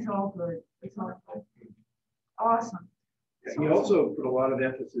 It's all good. It's all good. Awesome. He also put a lot of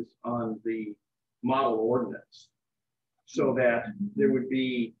emphasis on the model ordinance so that there would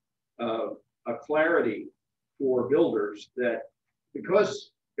be a clarity for builders that,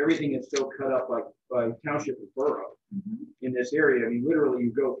 because everything is so cut up by township and borough in this area, I mean, literally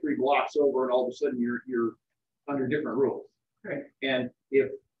you go 3 blocks over and all of a sudden you're under different rules. Right. And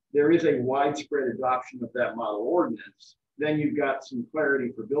if there is a widespread adoption of that model ordinance, then you've got some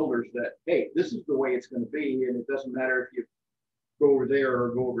clarity for builders that, hey, this is the way it's going to be, and it doesn't matter if you go over there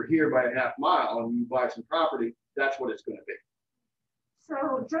or go over here by a half mile and you buy some property, that's what it's going to be.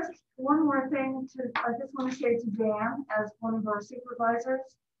 So just one more thing I just want to say to Dan as one of our supervisors.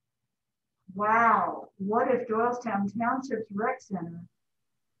 Wow, what if Doylestown Township's rec center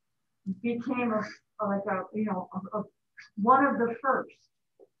became one of the first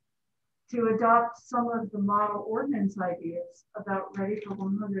to adopt some of the model ordinance ideas about Ready for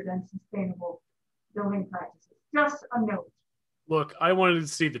 100 and sustainable building practices. Just a note. Look, I wanted to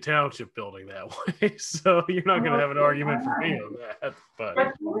see the township building that way, so you're not going to have an argument for me on that. But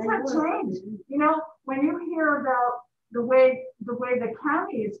things have changed. You know, when you hear about the way the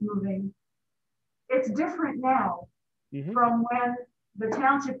county is moving, it's different now from when the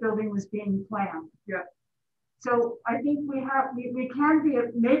township building was being planned. Yeah. So I think we can be,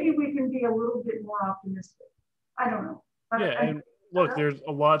 maybe we can be a little bit more optimistic. I don't know. But and look, there's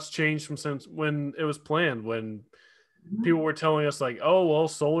a lot's changed from since when it was planned, when people were telling us like, oh, well,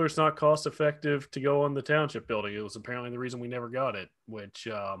 solar's not cost effective to go on the township building. It was apparently the reason we never got it, which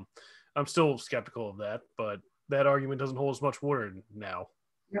I'm still skeptical of that, but that argument doesn't hold as much water now.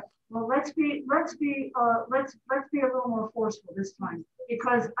 Yeah. Well, let's be a little more forceful this time,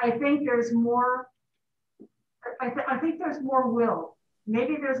 because I think there's more. I think there's more will.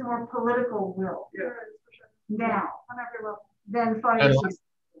 Maybe there's more political will now than 5 years ago.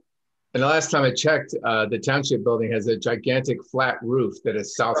 And the last time I checked, the township building has a gigantic flat roof that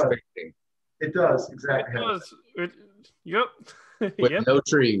is south facing. It does, exactly. Yep. With no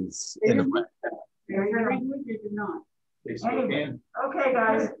trees in the way. Very good. They did not. They still can. Okay,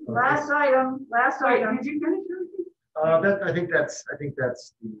 guys. Last item. Did you finish everything? I think that's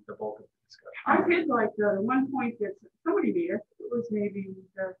the bulk of the discussion. I did like the one point that somebody made, it was maybe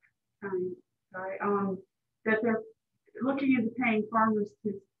the county guy, that they're looking into paying farmers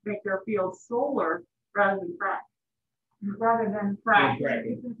to make their fields solar rather than frack. Yeah.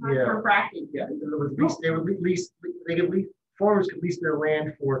 For fracking. Yeah. Farmers could lease their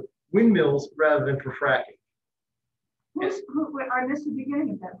land for windmills rather than for fracking. I missed the beginning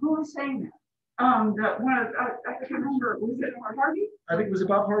of that. Who was saying that? I can't remember. Was it Harvey? I think it was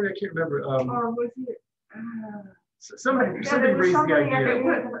Bob Harvey. I can't remember. Or was it? Somebody raised the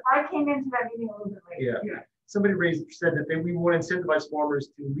idea. I came into that meeting a little bit later. Yeah. somebody said that we want to incentivize farmers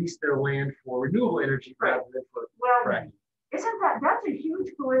to lease their land for renewable energy rather than for fracking. Isn't that's a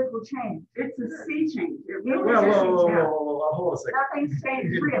huge political change? It's a sea change. It really Well, is. hold on a second. Nothing's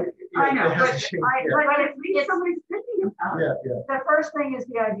changed really. I know, but But at least somebody's thinking about it. the first thing is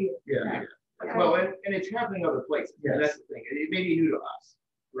the idea. Yeah. Well, and it's happening other places. Yes. And that's the thing. It may be new to us,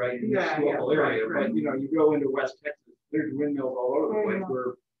 right? In this Yeah, local area, right. but you know, you go into West Texas, there's windmills all over the place Yeah.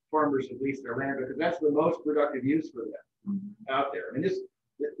 where farmers have leased their land because that's the most productive use for them out there. I mean,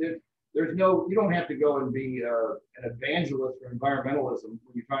 there's no, you don't have to go and be an evangelist for environmentalism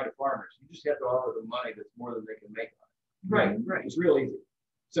when you find farmers. You just have to offer them money that's more than they can make on it. Right. It's real easy.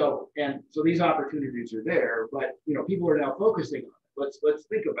 So these opportunities are there, but you know, people are now focusing on it. Let's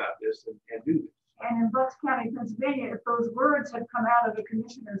think about this and do this. And in Bucks County, Pennsylvania, if those words had come out of the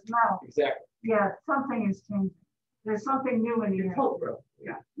commissioner's mouth, Exactly. yeah, something is changing. There's something new in the air. Hopefully.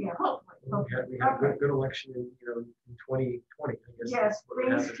 Yeah, hopefully. We had a good election in 2020. I guess. Yes,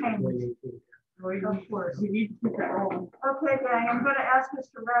 things change. 2018. Of course. We need to keep that rolling. Okay, gang, I'm going to ask us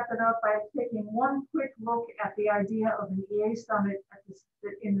to wrap it up by taking one quick look at the idea of an EA summit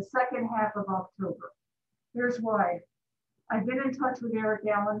in the second half of October. Here's why. I've been in touch with Eric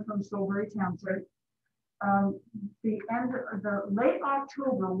Allen from Solebury Township. The late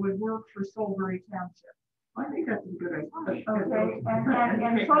October would work for Solebury Township. I think that's a good idea. Okay,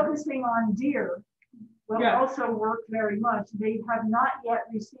 and focusing on deer will also work very much. They have not yet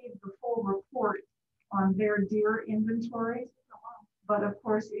received the full report on their deer inventory, but of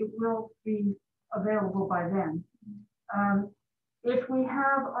course it will be available by then. If we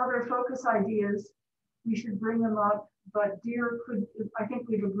have other focus ideas, we should bring them up, but deer could, I think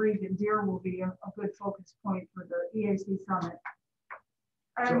we've agreed that deer will be a good focus point for the EAC summit.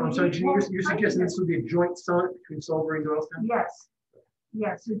 So I'm sorry, Janine, you're suggesting this would be a joint summit between Solebury and Doylestown?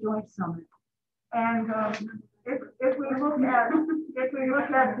 Yes, a joint summit. And if we look at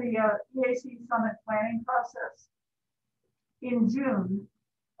the EAC summit planning process in June,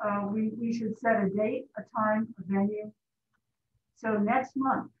 we should set a date, a time, a venue. So next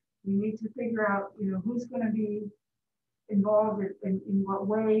month we need to figure out, who's going to be involved in what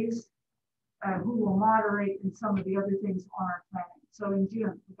ways, who will moderate, and some of the other things on our planning. So in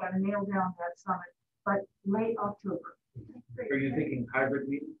June, we've got to nail down that summit, but late October. Are you thinking hybrid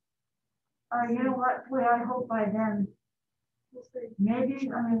meeting? You know what? Well, I hope by then, maybe,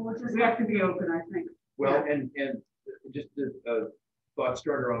 we'll just. We have to be open, I think. Well, and just a thought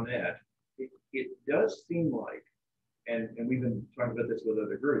starter on that, it does seem like, and we've been talking about this with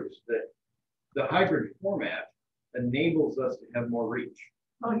other groups, that the hybrid format enables us to have more reach.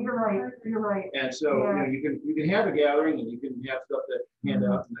 Oh, you're right. And so you can have a gathering and you can have stuff to hand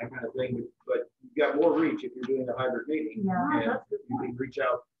out and that kind of thing, but you've got more reach if you're doing a hybrid meeting. And you can reach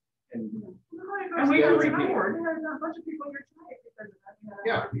out and we can record. There's a bunch of people here tonight because of that.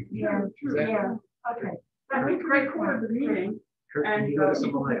 Yeah. Okay. And we can record the meeting. Kurt, can you go to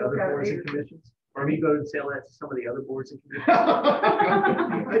some of my other boards and commissions? Or me go and say that to some of the other boards and commissions?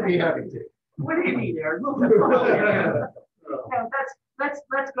 I'd be happy to. What do you need there? Let's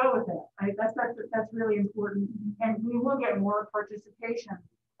go with that. That's really important, and we will get more participation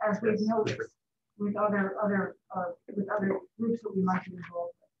as we've noticed with other groups that we might be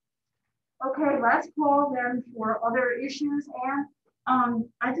involved with. Okay, last call then for other issues. And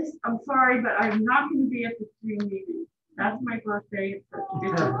I'm sorry, but I'm not going to be at the June meeting. That's my birthday.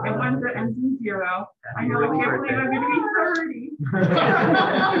 It ends in 0. I know, I can't believe I'm going to be 30.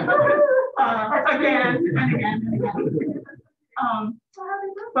 Again.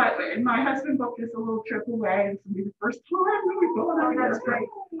 But my husband booked us a little trip away. This will be the first time we go. That's great.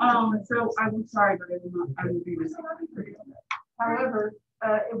 So I'm sorry, but I will be missing. However,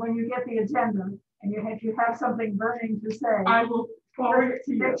 when you get the agenda and if you have something burning to say, I will forward it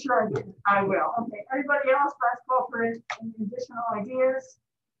to you. Make sure I get it. I will. Okay. Everybody else, last call for any additional ideas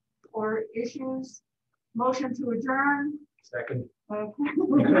or issues. Motion to adjourn. Second. Okay.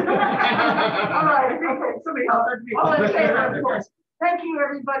 All right. Okay. Somebody else. All in favor, of course. Thank you,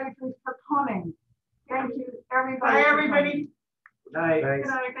 everybody, for coming. Thank you, everybody. Bye, everybody. Good night. Good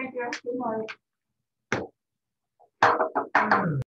night. Thank you. Good night.